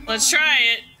 Let's try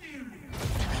it.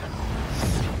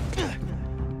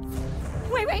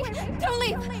 Wait, don't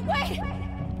leave, wait!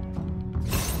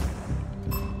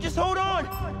 Just hold on,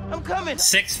 I'm coming.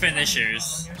 6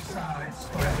 finishers.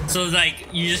 So, like,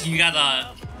 you gotta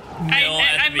mill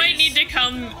I enemies. might need to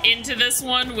come into this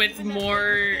one with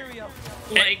more,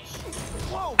 like...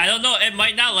 I don't know, it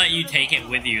might not let you take it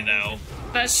with you, though.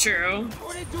 That's true.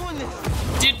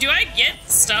 Do I get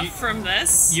stuff from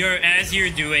this? As you're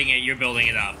doing it, you're building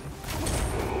it up.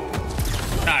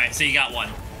 Alright, so you got one.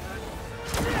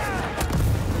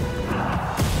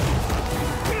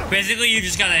 Basically, you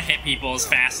just gotta hit people as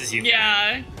fast as you can.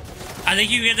 Yeah. I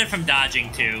think you get it from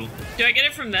dodging, too. Do I get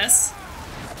it from this?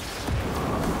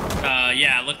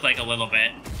 Yeah, it looked like a little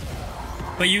bit.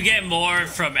 But you get more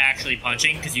from actually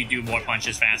punching, because you do more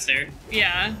punches faster.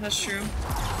 Yeah, that's true.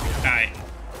 Alright.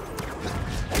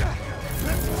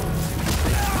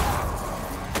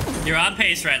 You're on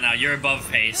pace right now. You're above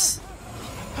pace.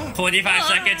 45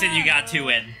 seconds and you got 2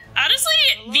 in.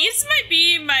 Honestly, these might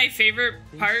be my favorite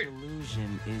part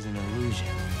Is an illusion.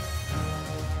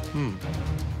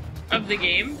 of the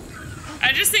game.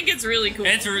 I just think it's really cool.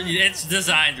 It's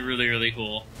designed really, really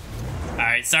cool.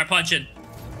 Alright, start punching.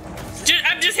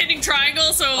 I'm just hitting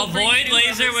triangle, so... Avoid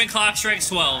laser when clock strikes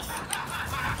 12.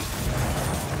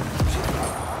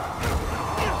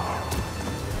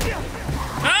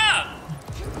 Ah!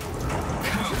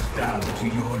 Down to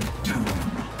your doom.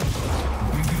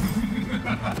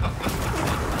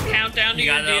 Countdown to You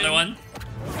got your another doom. one?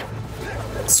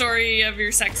 Story of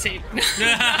your sex tape.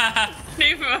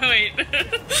 Wait.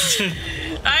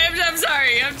 I'm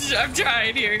sorry. I'm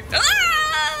trying here.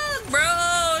 Ah,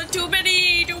 bro, too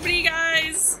many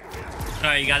guys.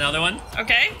 Alright, you got another one?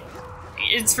 Okay.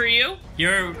 It's for you?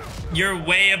 You're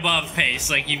way above pace.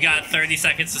 Like, you've got 30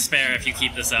 seconds to spare if you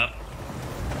keep this up.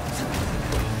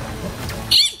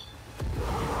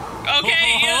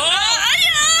 Okay.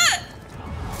 Yeah.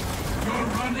 You're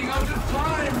running out of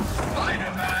time,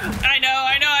 Spider-Man. I know.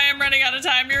 I am running out of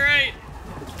time. You're right.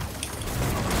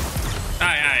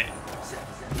 Alright.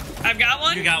 I've got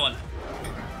one? You got one.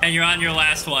 And you're on your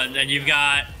last one, and you've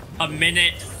got 1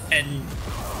 minute and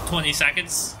 20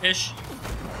 seconds-ish.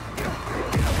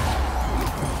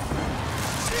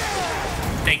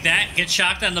 Take that, get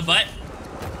shocked on the butt.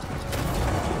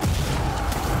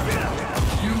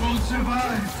 You won't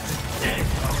survive.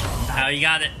 How you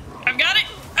got it? I've got it!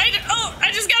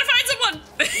 I just gotta find someone!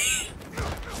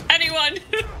 Anyone!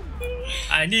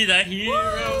 I need a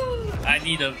hero. I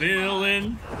need a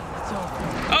villain.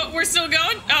 Oh, we're still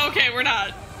going? Oh, okay, we're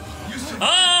not.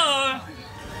 Oh!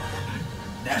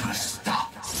 Never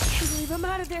stop. I believe I'm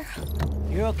out of there.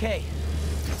 You're okay.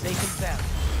 Safe and sound.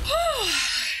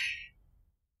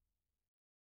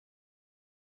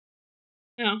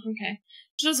 Oh, okay.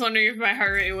 Just wondering if my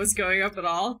heart rate was going up at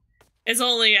all. It's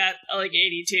only at like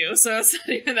 82, so it's not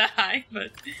even that high,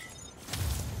 but...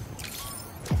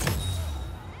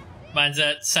 Mine's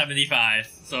at 75,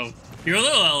 so you're a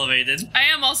little elevated. I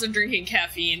am also drinking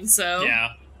caffeine, so... Yeah.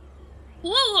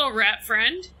 Hello, little rat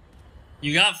friend.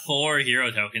 You got 4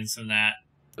 hero tokens from that.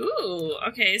 Ooh,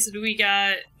 okay, so do we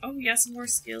got... Oh, we got some more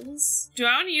skills? Do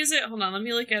I want to use it? Hold on, let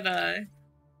me look at,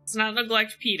 Let's not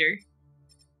neglect Peter.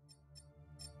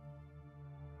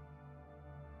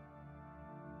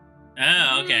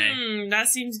 Oh, okay. That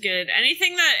seems good.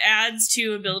 Anything that adds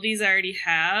to abilities I already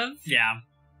have... Yeah.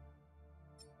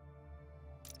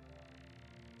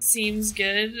 Seems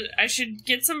good. I should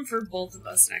get some for both of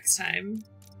us next time.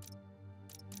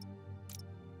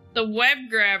 The web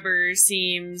grabber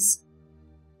seems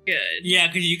good. Yeah,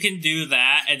 because you can do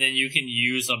that, and then you can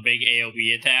use a big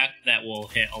AoE attack that will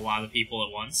hit a lot of people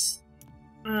at once.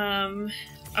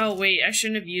 Oh wait, I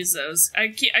shouldn't have used those. I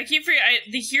keep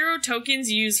forgetting. The hero tokens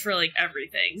used for like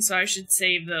everything, so I should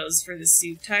save those for the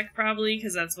suit tech probably,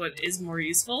 because that's what is more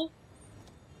useful.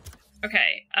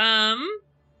 Okay,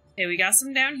 okay, we got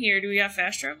some down here. Do we got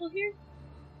fast travel here?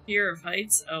 Fear of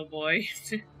heights? Oh boy.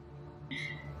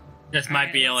 This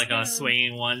might be like a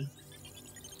swinging one.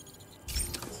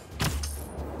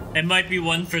 It might be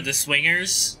one for the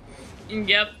swingers.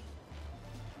 Yep.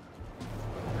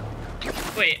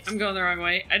 Wait, I'm going the wrong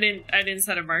way. I didn't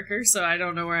set a marker, so I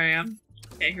don't know where I am.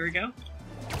 Okay, here we go.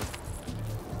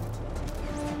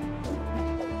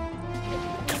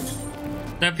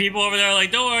 The people over there are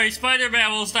like, don't worry,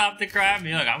 Spider-Man will stop the crime.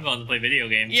 You're like, I'm going to play video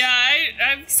games. Yeah, I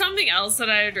have something else that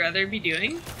I'd rather be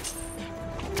doing.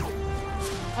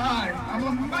 I'm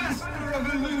a master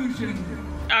of illusion.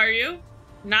 Are you?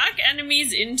 Knock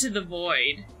enemies into the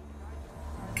void.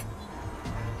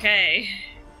 Okay.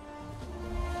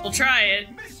 We'll try it.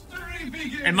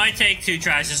 It might take 2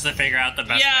 tries just to figure out the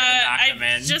best way to knock them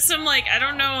in. Just am like, I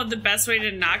don't know the best way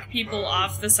to knock people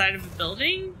off the side of a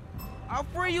building. I'll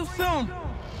free you soon.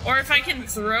 Or if I can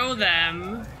throw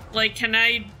them, like, can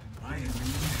I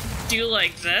do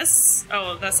like this?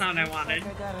 Oh, that's not what I wanted.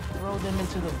 I gotta throw them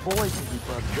into the void to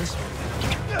debug this one.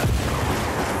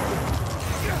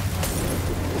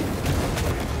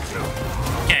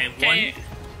 Okay, one.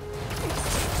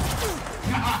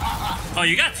 Oh,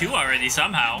 you got 2 already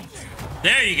somehow.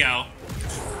 There you go.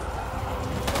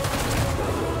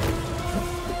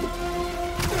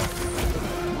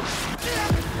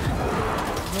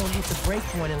 Won't hit the break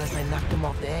point unless I knock them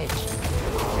off the edge.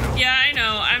 Yeah, I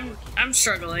know. I'm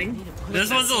struggling. This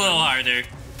one's a little harder.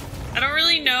 I don't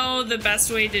really know the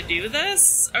best way to do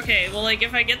this. Okay, well, like,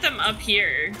 if I get them up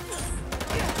here...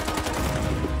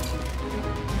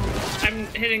 I'm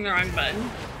hitting the wrong button.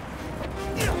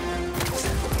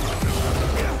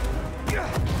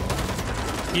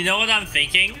 You know what I'm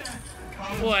thinking?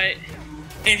 What?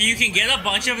 If you can get a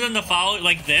bunch of them to follow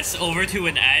like this over to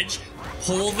an edge,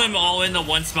 hold them all into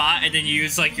one spot, and then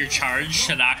use like your charge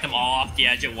to knock them all off the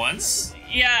edge at once.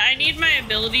 Yeah, I need my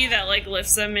ability that like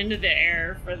lifts them into the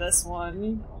air for this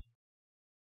one.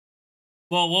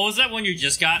 Well, what was that one you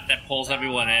just got that pulls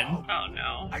everyone in? Oh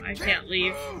no, I can't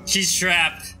leave. She's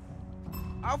trapped.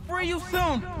 I'll free you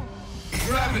soon.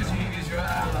 Gravity is your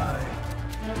ally.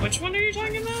 Which one are you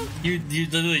talking about? You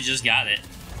literally just got it.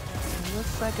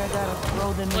 Looks like I gotta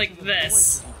throw them like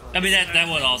this. I mean that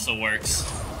one also works.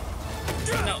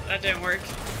 No, that didn't work.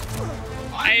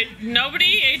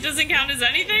 Nobody? It doesn't count as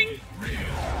anything?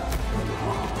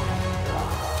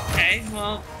 Okay,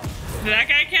 well, did that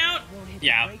guy count?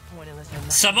 Yeah.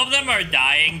 Some of them are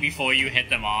dying before you hit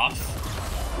them off.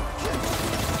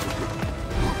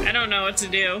 I don't know what to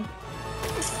do.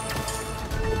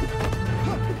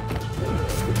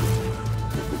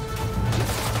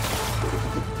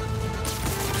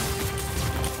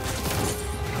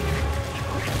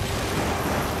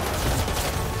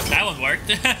 That one worked.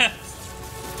 Try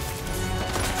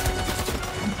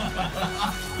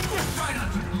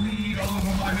not to bleed all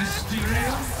over my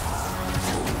Mysteriums.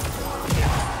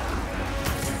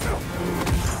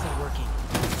 This isn't working.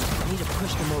 I need to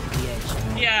push them them over the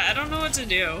edge. Yeah, I don't know what to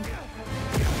do.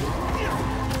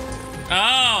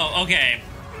 Oh, okay.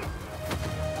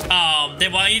 They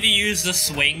want you to use the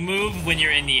swing move when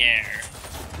you're in the air.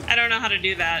 I don't know how to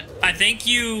do that. I think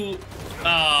you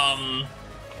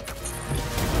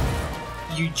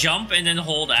jump and then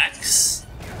hold X.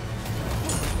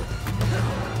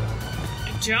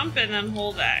 Jump and then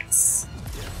hold X.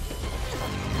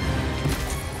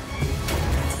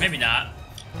 Maybe not.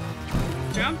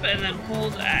 Jump and then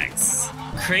hold X.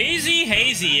 Crazy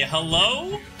Hazy,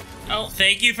 hello? Oh.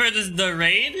 Thank you for the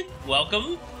raid.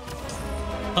 Welcome.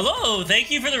 Hello,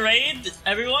 thank you for the raid,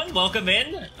 everyone. Welcome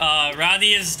in.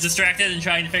 Ronnie is distracted and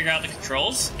trying to figure out the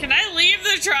controls. Can I leave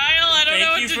the trial? I don't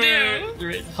know what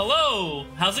to do. Hello,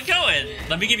 how's it going?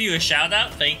 Let me give you a shout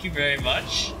out. Thank you very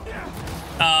much.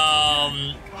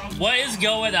 What is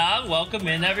going on? Welcome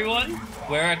in, everyone.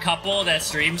 We're a couple that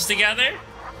streams together.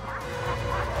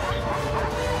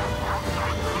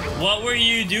 What were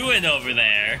you doing over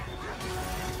there?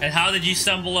 And how did you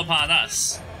stumble upon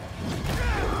us?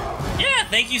 Yeah,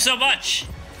 thank you so much.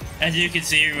 As you can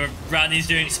see, Ronnie's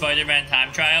doing Spider-Man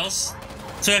time trials.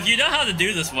 So if you know how to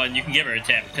do this one, you can give her a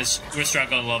tip, because we're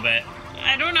struggling a little bit.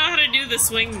 I don't know how to do the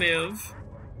swing move.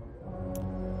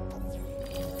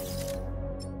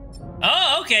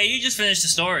 Oh, okay, you just finished the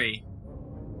story.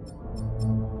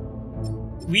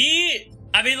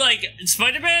 I mean, like,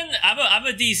 Spider-Man, I'm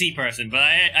a DC person, but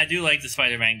I do like the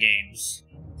Spider-Man games.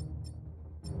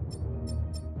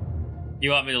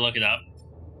 You want me to look it up?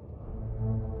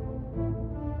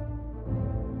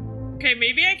 Okay,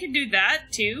 maybe I can do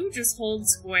that too. Just hold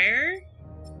square.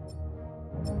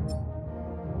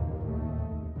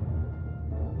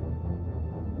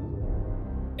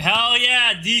 Hell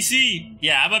yeah, DC!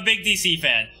 Yeah, I'm a big DC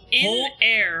fan.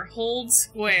 Air, hold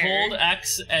square. Hold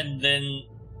X and then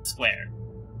square.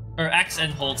 Or X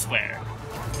and hold square.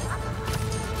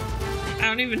 I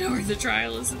don't even know where the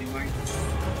trial is anymore.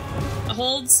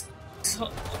 Hold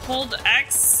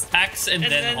X. X and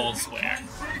then hold square.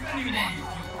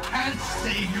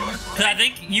 Cause I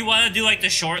think you want to do like the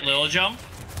short little jump.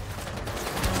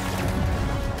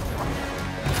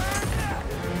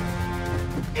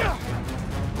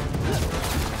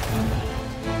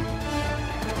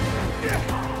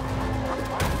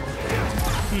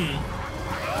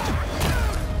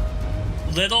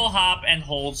 Little hop and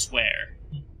hold square.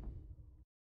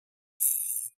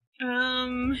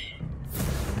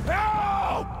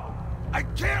 Help! I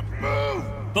can't move!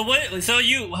 But what, so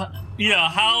you know,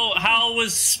 how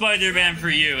was Spider-Man for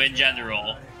you in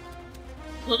general?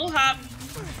 Little hop.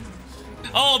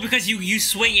 Oh, because you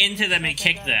swing into them and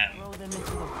kick them. Throw them into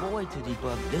the void to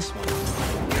debug this one.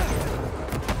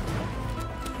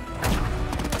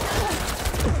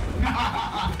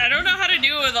 I don't know how to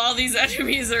do it with all these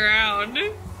enemies around.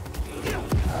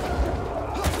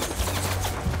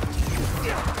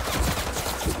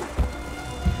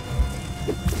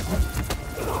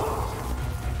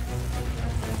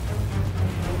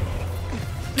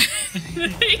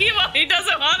 He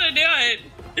doesn't want to do it.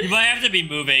 You might have to be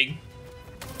moving.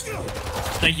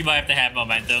 Like you might have to have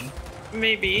momentum.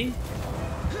 Maybe.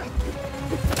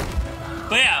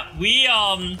 But yeah, we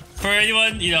for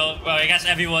anyone, you know, I guess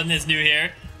everyone is new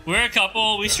here. We're a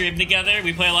couple, we stream together,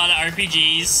 we play a lot of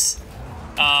RPGs.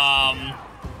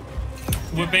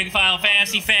 We're big Final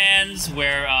Fantasy fans,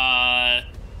 we're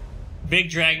big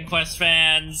Dragon Quest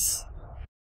fans.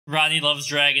 Ronnie loves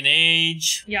Dragon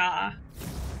Age. Yeah.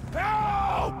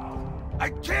 Help! I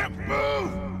can't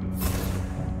move!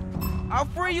 I'll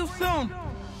free you soon!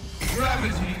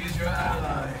 Gravity is your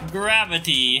ally.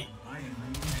 Gravity.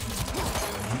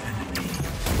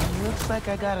 Looks like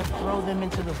I gotta throw them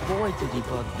into the void to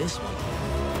debug this one.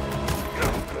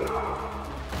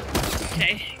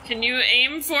 Okay, can you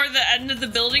aim for the end of the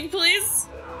building, please?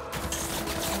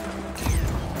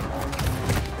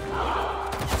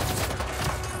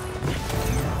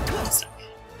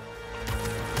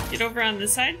 Get over on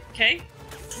this side, okay.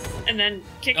 And then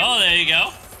kick him. Oh, there you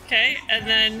go. Okay, and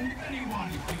then...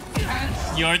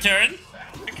 Your turn.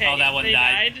 Okay, oh, that one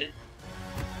died.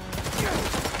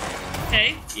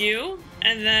 Okay, you.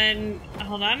 And then...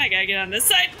 Hold on, I gotta get on this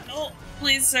side. Oh,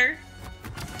 please, sir.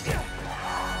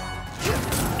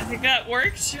 I think that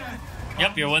worked.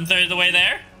 Yep, you're 1/3 of the way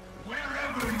there.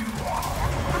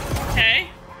 Okay.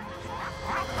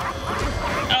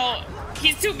 Oh,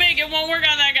 he's too big. It won't work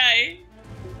on that guy.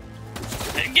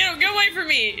 Get away from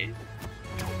me!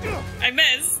 I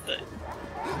missed.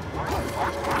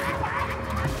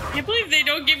 Can't believe they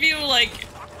don't give you, like,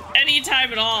 any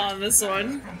time at all on this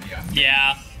one.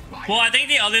 Yeah. Well, I think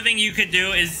the other thing you could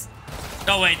do is...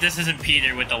 Oh wait, this isn't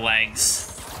Peter with the legs.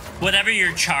 whatever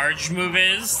your charge move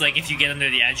is, like if you get under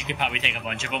the edge, you could probably take a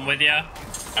bunch of them with you.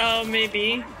 Oh,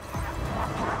 maybe.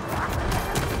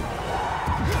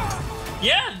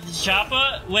 Yeah,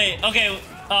 Choppa. Wait, okay.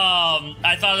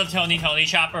 I thought of Tony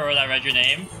Chopper when I read your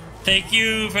name. Thank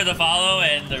you for the follow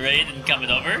and the raid and coming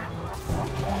over.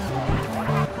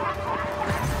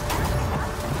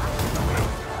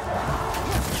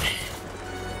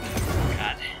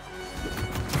 God.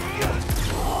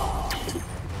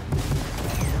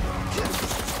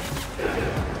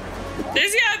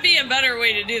 There's gotta be a better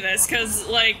way to do this, because,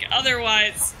 like,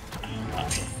 otherwise...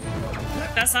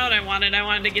 That's not what I wanted. I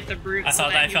wanted to get the brute. I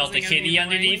thought I felt the kitty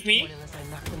underneath me.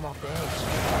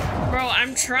 Bro,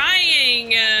 I'm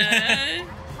trying.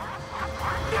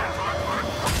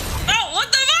 Oh, what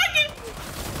the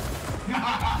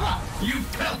fuck? You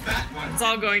felt that one. It's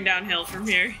all going downhill from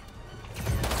here.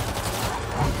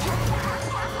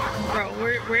 Bro,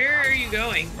 where are you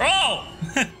going? Oh!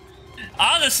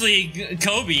 Honestly,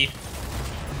 Kobe.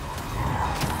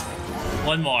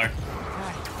 One more.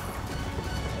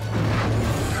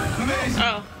 Amazing.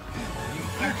 Oh. You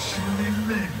actually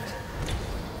lived.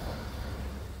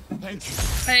 Thank you.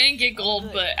 I didn't get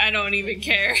gold, but I don't even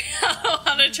care. I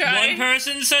want to try. One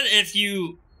person said if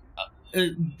you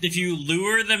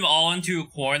lure them all into a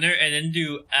corner and then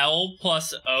do L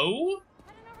plus O,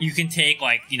 you can take,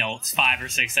 like, you know, 5 or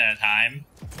 6 at a time.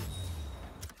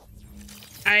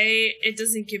 It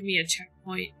doesn't give me a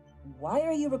checkpoint. Why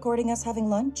are you recording us having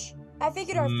lunch? I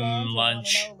figured our fans would want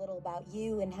lunch. to know a little about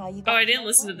you and how you Oh, got I didn't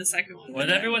listen to the second one. What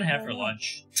did everyone have for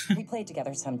lunch? We played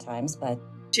together sometimes, but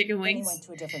Chicken then he wings. went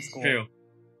to a different school. True.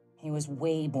 He was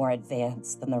way more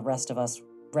advanced than the rest of us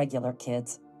regular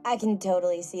kids. I can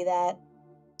totally see that.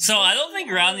 So I don't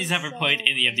think Ronnie's ever played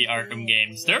any of the Arkham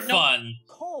games. They're fun.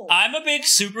 I'm a big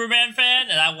Superman fan,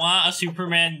 and I want a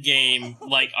Superman game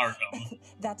like Arkham.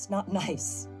 That's not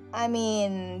nice. I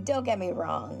mean, don't get me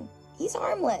wrong. He's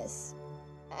harmless.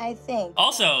 I think.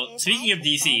 Also, speaking of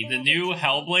DC, the new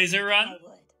Hellblazer run,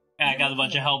 I got a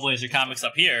bunch of Hellblazer comics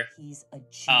up here. He's a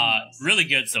genius. Really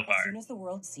good so As far. soon as the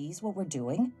world sees what we're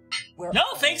doing, we're No,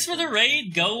 thanks for the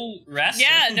raid. Go rest.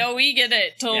 Yeah, no, we get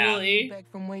it. Totally.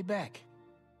 Back from way back.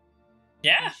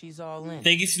 Yeah. She's all in.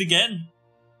 Thank you again.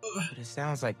 But it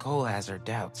sounds like Cole has her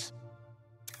doubts.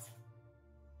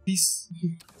 Peace.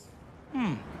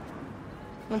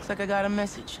 Looks like I got a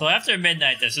message. So after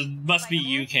midnight, this must be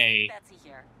UK. Betsy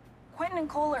here. Quentin and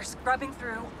Cole are scrubbing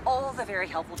through all the very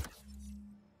helpful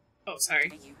Oh,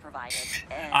 sorry. you provided.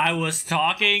 And I was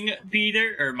talking,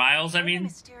 Peter, or Miles, I mean. the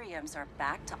Mysteriums are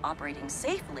back to operating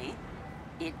safely.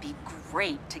 It'd be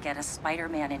great to get a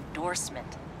Spider-Man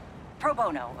endorsement. Pro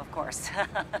bono, of course.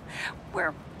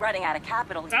 We're running out of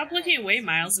capital. Stop looking away,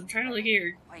 Miles. I'm trying to look at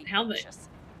your helmet.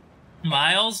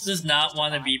 Miles does not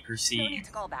want to be No need perceived.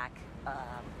 to call back.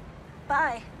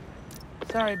 Bye.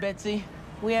 Sorry, Betsy.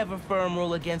 We have a firm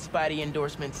rule against Spidey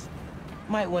endorsements.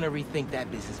 Might want to rethink that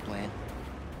business plan.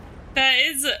 That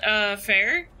is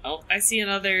fair. Oh, I see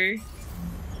another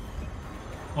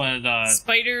One of the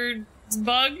spider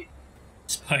bug.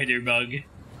 spider bug.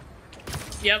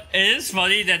 Yep. It is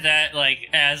funny that like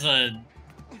as a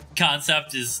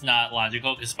concept is not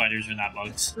logical because spiders are not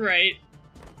bugs. Right.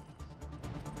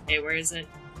 Hey, where is it?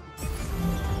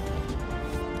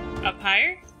 Up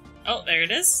higher? Oh, there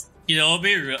it is. You know, it'll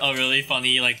be a really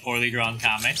funny, like, poorly drawn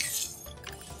comic.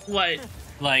 What?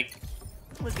 Like,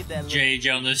 Look at that. J.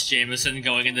 Jonas Jameson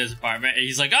going into his apartment, and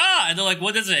he's like, ah! And they're like,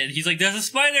 what is it? And he's like, there's a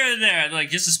spider in there! And they're like,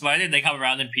 just a spider? And they come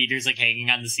around, and Peter's, like, hanging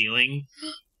on the ceiling.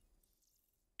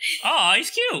 Oh, he's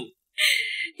cute!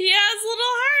 He has little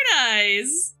heart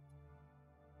eyes!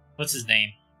 What's his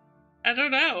name? I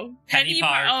don't know. Penny Oh,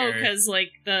 Parker. because,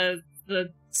 like, the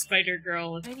spider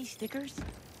girl with Any stickers?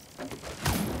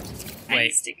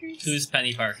 Wait, stickers? who's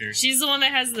Penny Parker? She's the one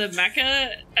that has the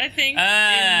mecha, I think,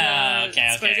 Ah, in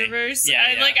okay. Spider-Verse.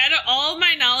 Yeah, yeah. I don't. All of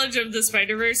my knowledge of the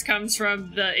Spider-Verse comes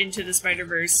from the Into the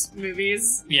Spider-Verse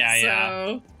movies. Yeah,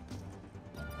 so...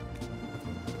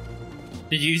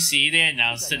 Did you see they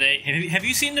announced today? Have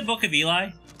you seen the Book of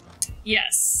Eli?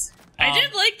 Yes. I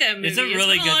did like that movie. It's a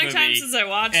really been good a long movie. time since I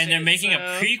watched and they're it, making so...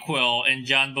 a prequel, and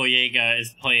John Boyega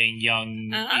is playing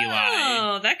young Eli.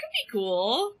 Oh, that could be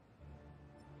cool.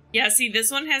 Yeah, see, this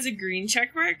one has a green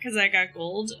check mark because I got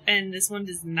gold, and this one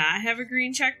does not have a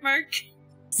green check mark.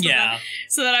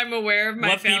 So that I'm aware of my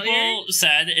what failure. people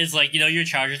said is, like, you know, your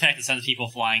charge attack that sends people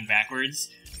flying backwards.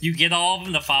 You get all of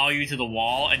them to follow you to the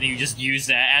wall, and then you just use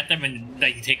that at them, and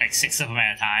like, you take like 6 of them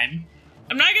at a time.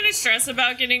 I'm not gonna stress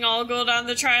about getting all gold on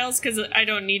the trials because I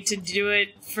don't need to do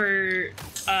it for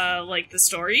like the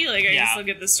story. Like I can still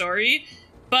get the story.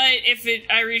 But if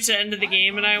I reach the end of the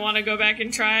game and I want to go back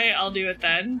and try, I'll do it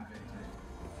then.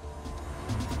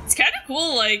 It's kind of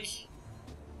cool, like...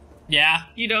 Yeah.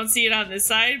 You don't see it on this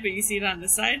side, but you see it on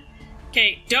this side.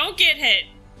 Okay, don't get hit.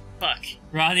 Fuck.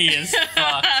 Ronnie is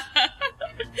fucked.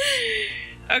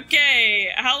 Okay,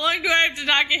 how long do I have to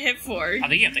not get hit for? I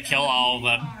think you have to kill all of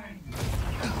them.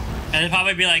 And it'd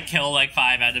probably be like kill like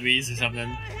 5 enemies or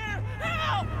something.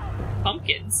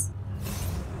 Pumpkins.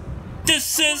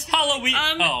 This is Halloween.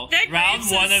 Oh, round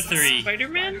 1 of 3.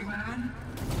 Spider-Man?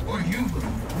 Or you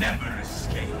will never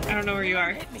escape. I don't know where you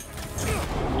are.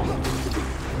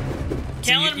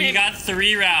 So you got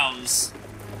 3 rounds.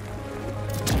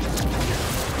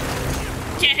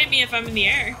 Can't hit me if I'm in the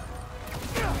air.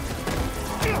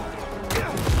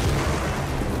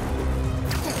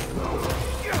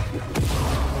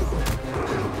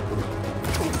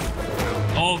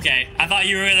 Okay, I thought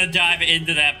you were gonna dive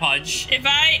into that punch. If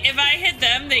I hit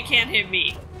them, they can't hit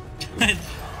me.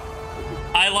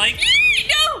 I like.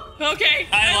 No. Okay.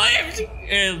 I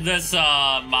like this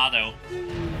motto.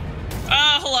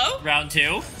 Hello? Round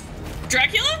 2.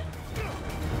 Dracula?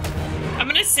 I'm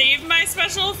gonna save my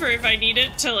special for if I need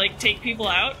it to, like, take people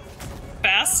out.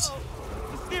 Fast.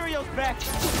 Mysterio's back.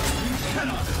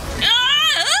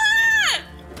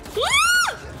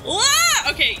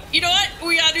 Okay, you know what?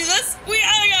 We gotta do this. We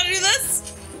gotta do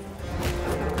this.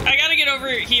 I gotta get over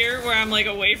here where I'm, like,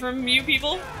 away from you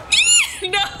people.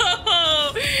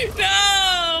 No!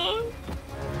 No!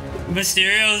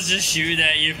 Mysterio's just shooting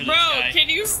at you from the sky. Bro, can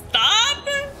you stop?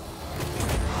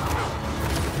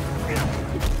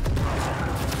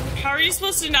 How are you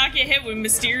supposed to not get hit when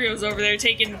Mysterio's over there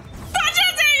taking pot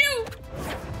shots at you?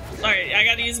 Alright, I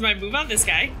gotta use my move on this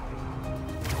guy.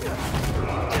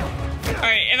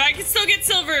 Alright, if I can still get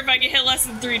silver if I get hit less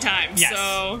than 3 times, yes.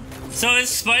 So is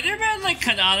Spider-Man, like,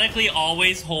 canonically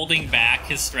always holding back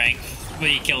his strength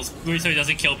when he kills, so he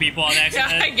doesn't kill people on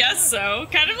accident? Yeah, I guess so.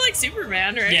 Kind of like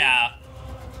Superman, right? Yeah.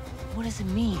 What does it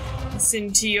mean?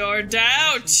 Listen to your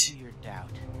doubt. Listen to your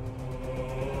doubt.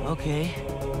 Okay.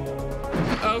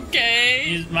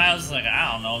 Okay. Miles is like,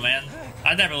 I don't know, man.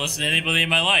 I've never listened to anybody in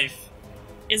my life.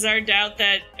 Is our doubt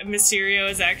that Mysterio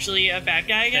is actually a bad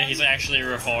guy again? That he's actually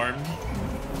reformed.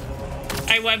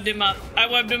 I webbed him up. I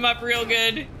webbed him up real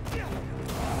good.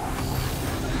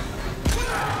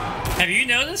 Have you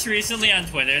noticed recently on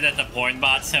Twitter that the porn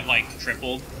bots have, like,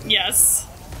 tripled? Yes.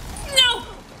 No!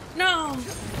 No!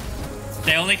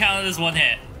 They only counted as 1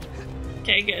 hit.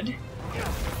 Okay, good.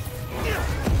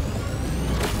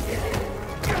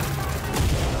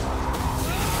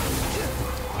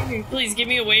 Please get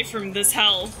me away from this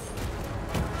hell.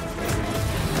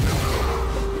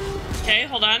 Okay,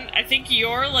 hold on. I think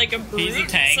you're like a brute, he's a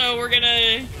tank. So we're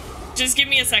gonna... Just give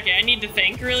me a second. I need to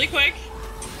think really quick.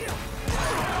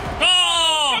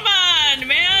 Oh! Come on,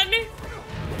 man!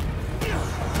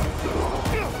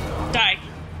 Die.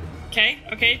 Okay,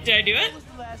 okay. Did I do it?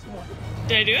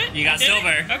 Did I do it? You got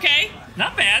silver. Okay.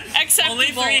 Not bad. Acceptable. Only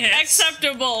 3 hits.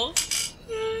 Acceptable.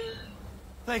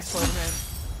 Thanks, Spider-Man.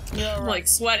 I'm like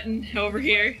sweating over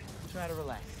here. Try to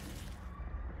relax.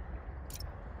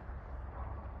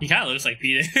 He kind of looks like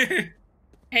Peter.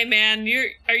 Hey man,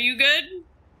 are you good?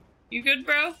 You good,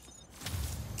 bro?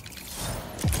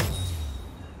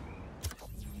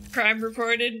 Crime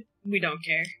reported? We don't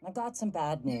care. I got some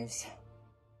bad news.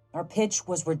 Our pitch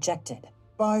was rejected.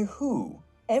 By who?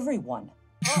 Everyone.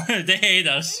 They hate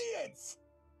us. Idiots!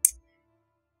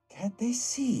 Can't they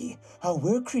see how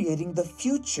we're creating the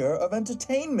future of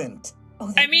entertainment?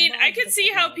 Oh, I mean, I could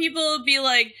see how people would be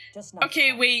like,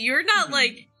 okay, wait, you're not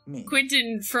like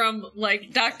Quentin from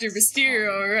like Dr.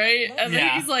 Mysterio, right? And then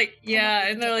he's like, yeah,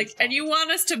 and they're like, and you want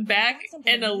us to back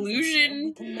an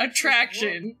illusion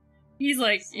attraction? He's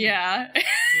like, yeah.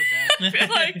 I'd be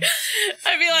like,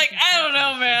 I don't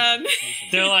know, man.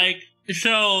 They're like,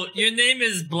 so your name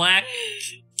is Black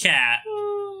Cat,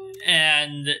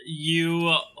 and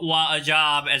you want a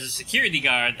job as a security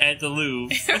guard at the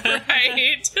Louvre.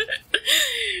 Right?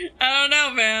 I don't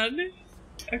know, man.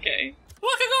 Okay.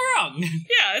 What could go wrong?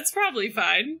 Yeah, it's probably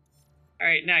fine.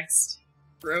 Alright, next.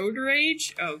 Road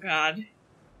Rage? Oh god.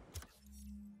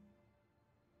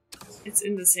 It's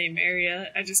in the same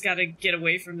area. I just gotta get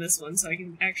away from this one so I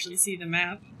can actually see the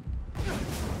map.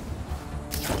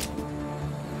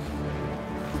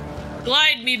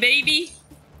 Glide me, baby!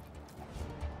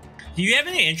 Do you have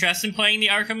any interest in playing the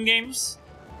Arkham games?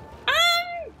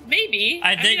 Maybe.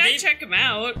 I mean, I'd check them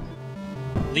out.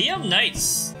 Liam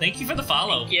Knights, thank you for the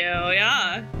follow. Thank you,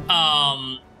 yeah.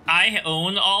 I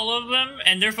own all of them,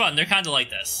 and they're fun. They're kind of like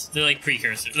this. They're like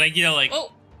precursors. Like, you know, like...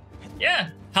 Oh!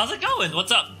 Yeah. How's it going?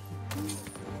 What's up?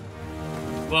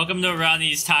 Welcome to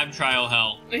Ronnie's time trial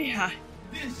hell. Yeah.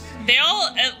 They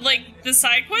all, like, the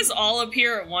side quests all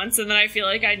appear at once, and then I feel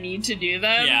like I need to do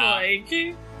them. Yeah.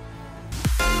 Like...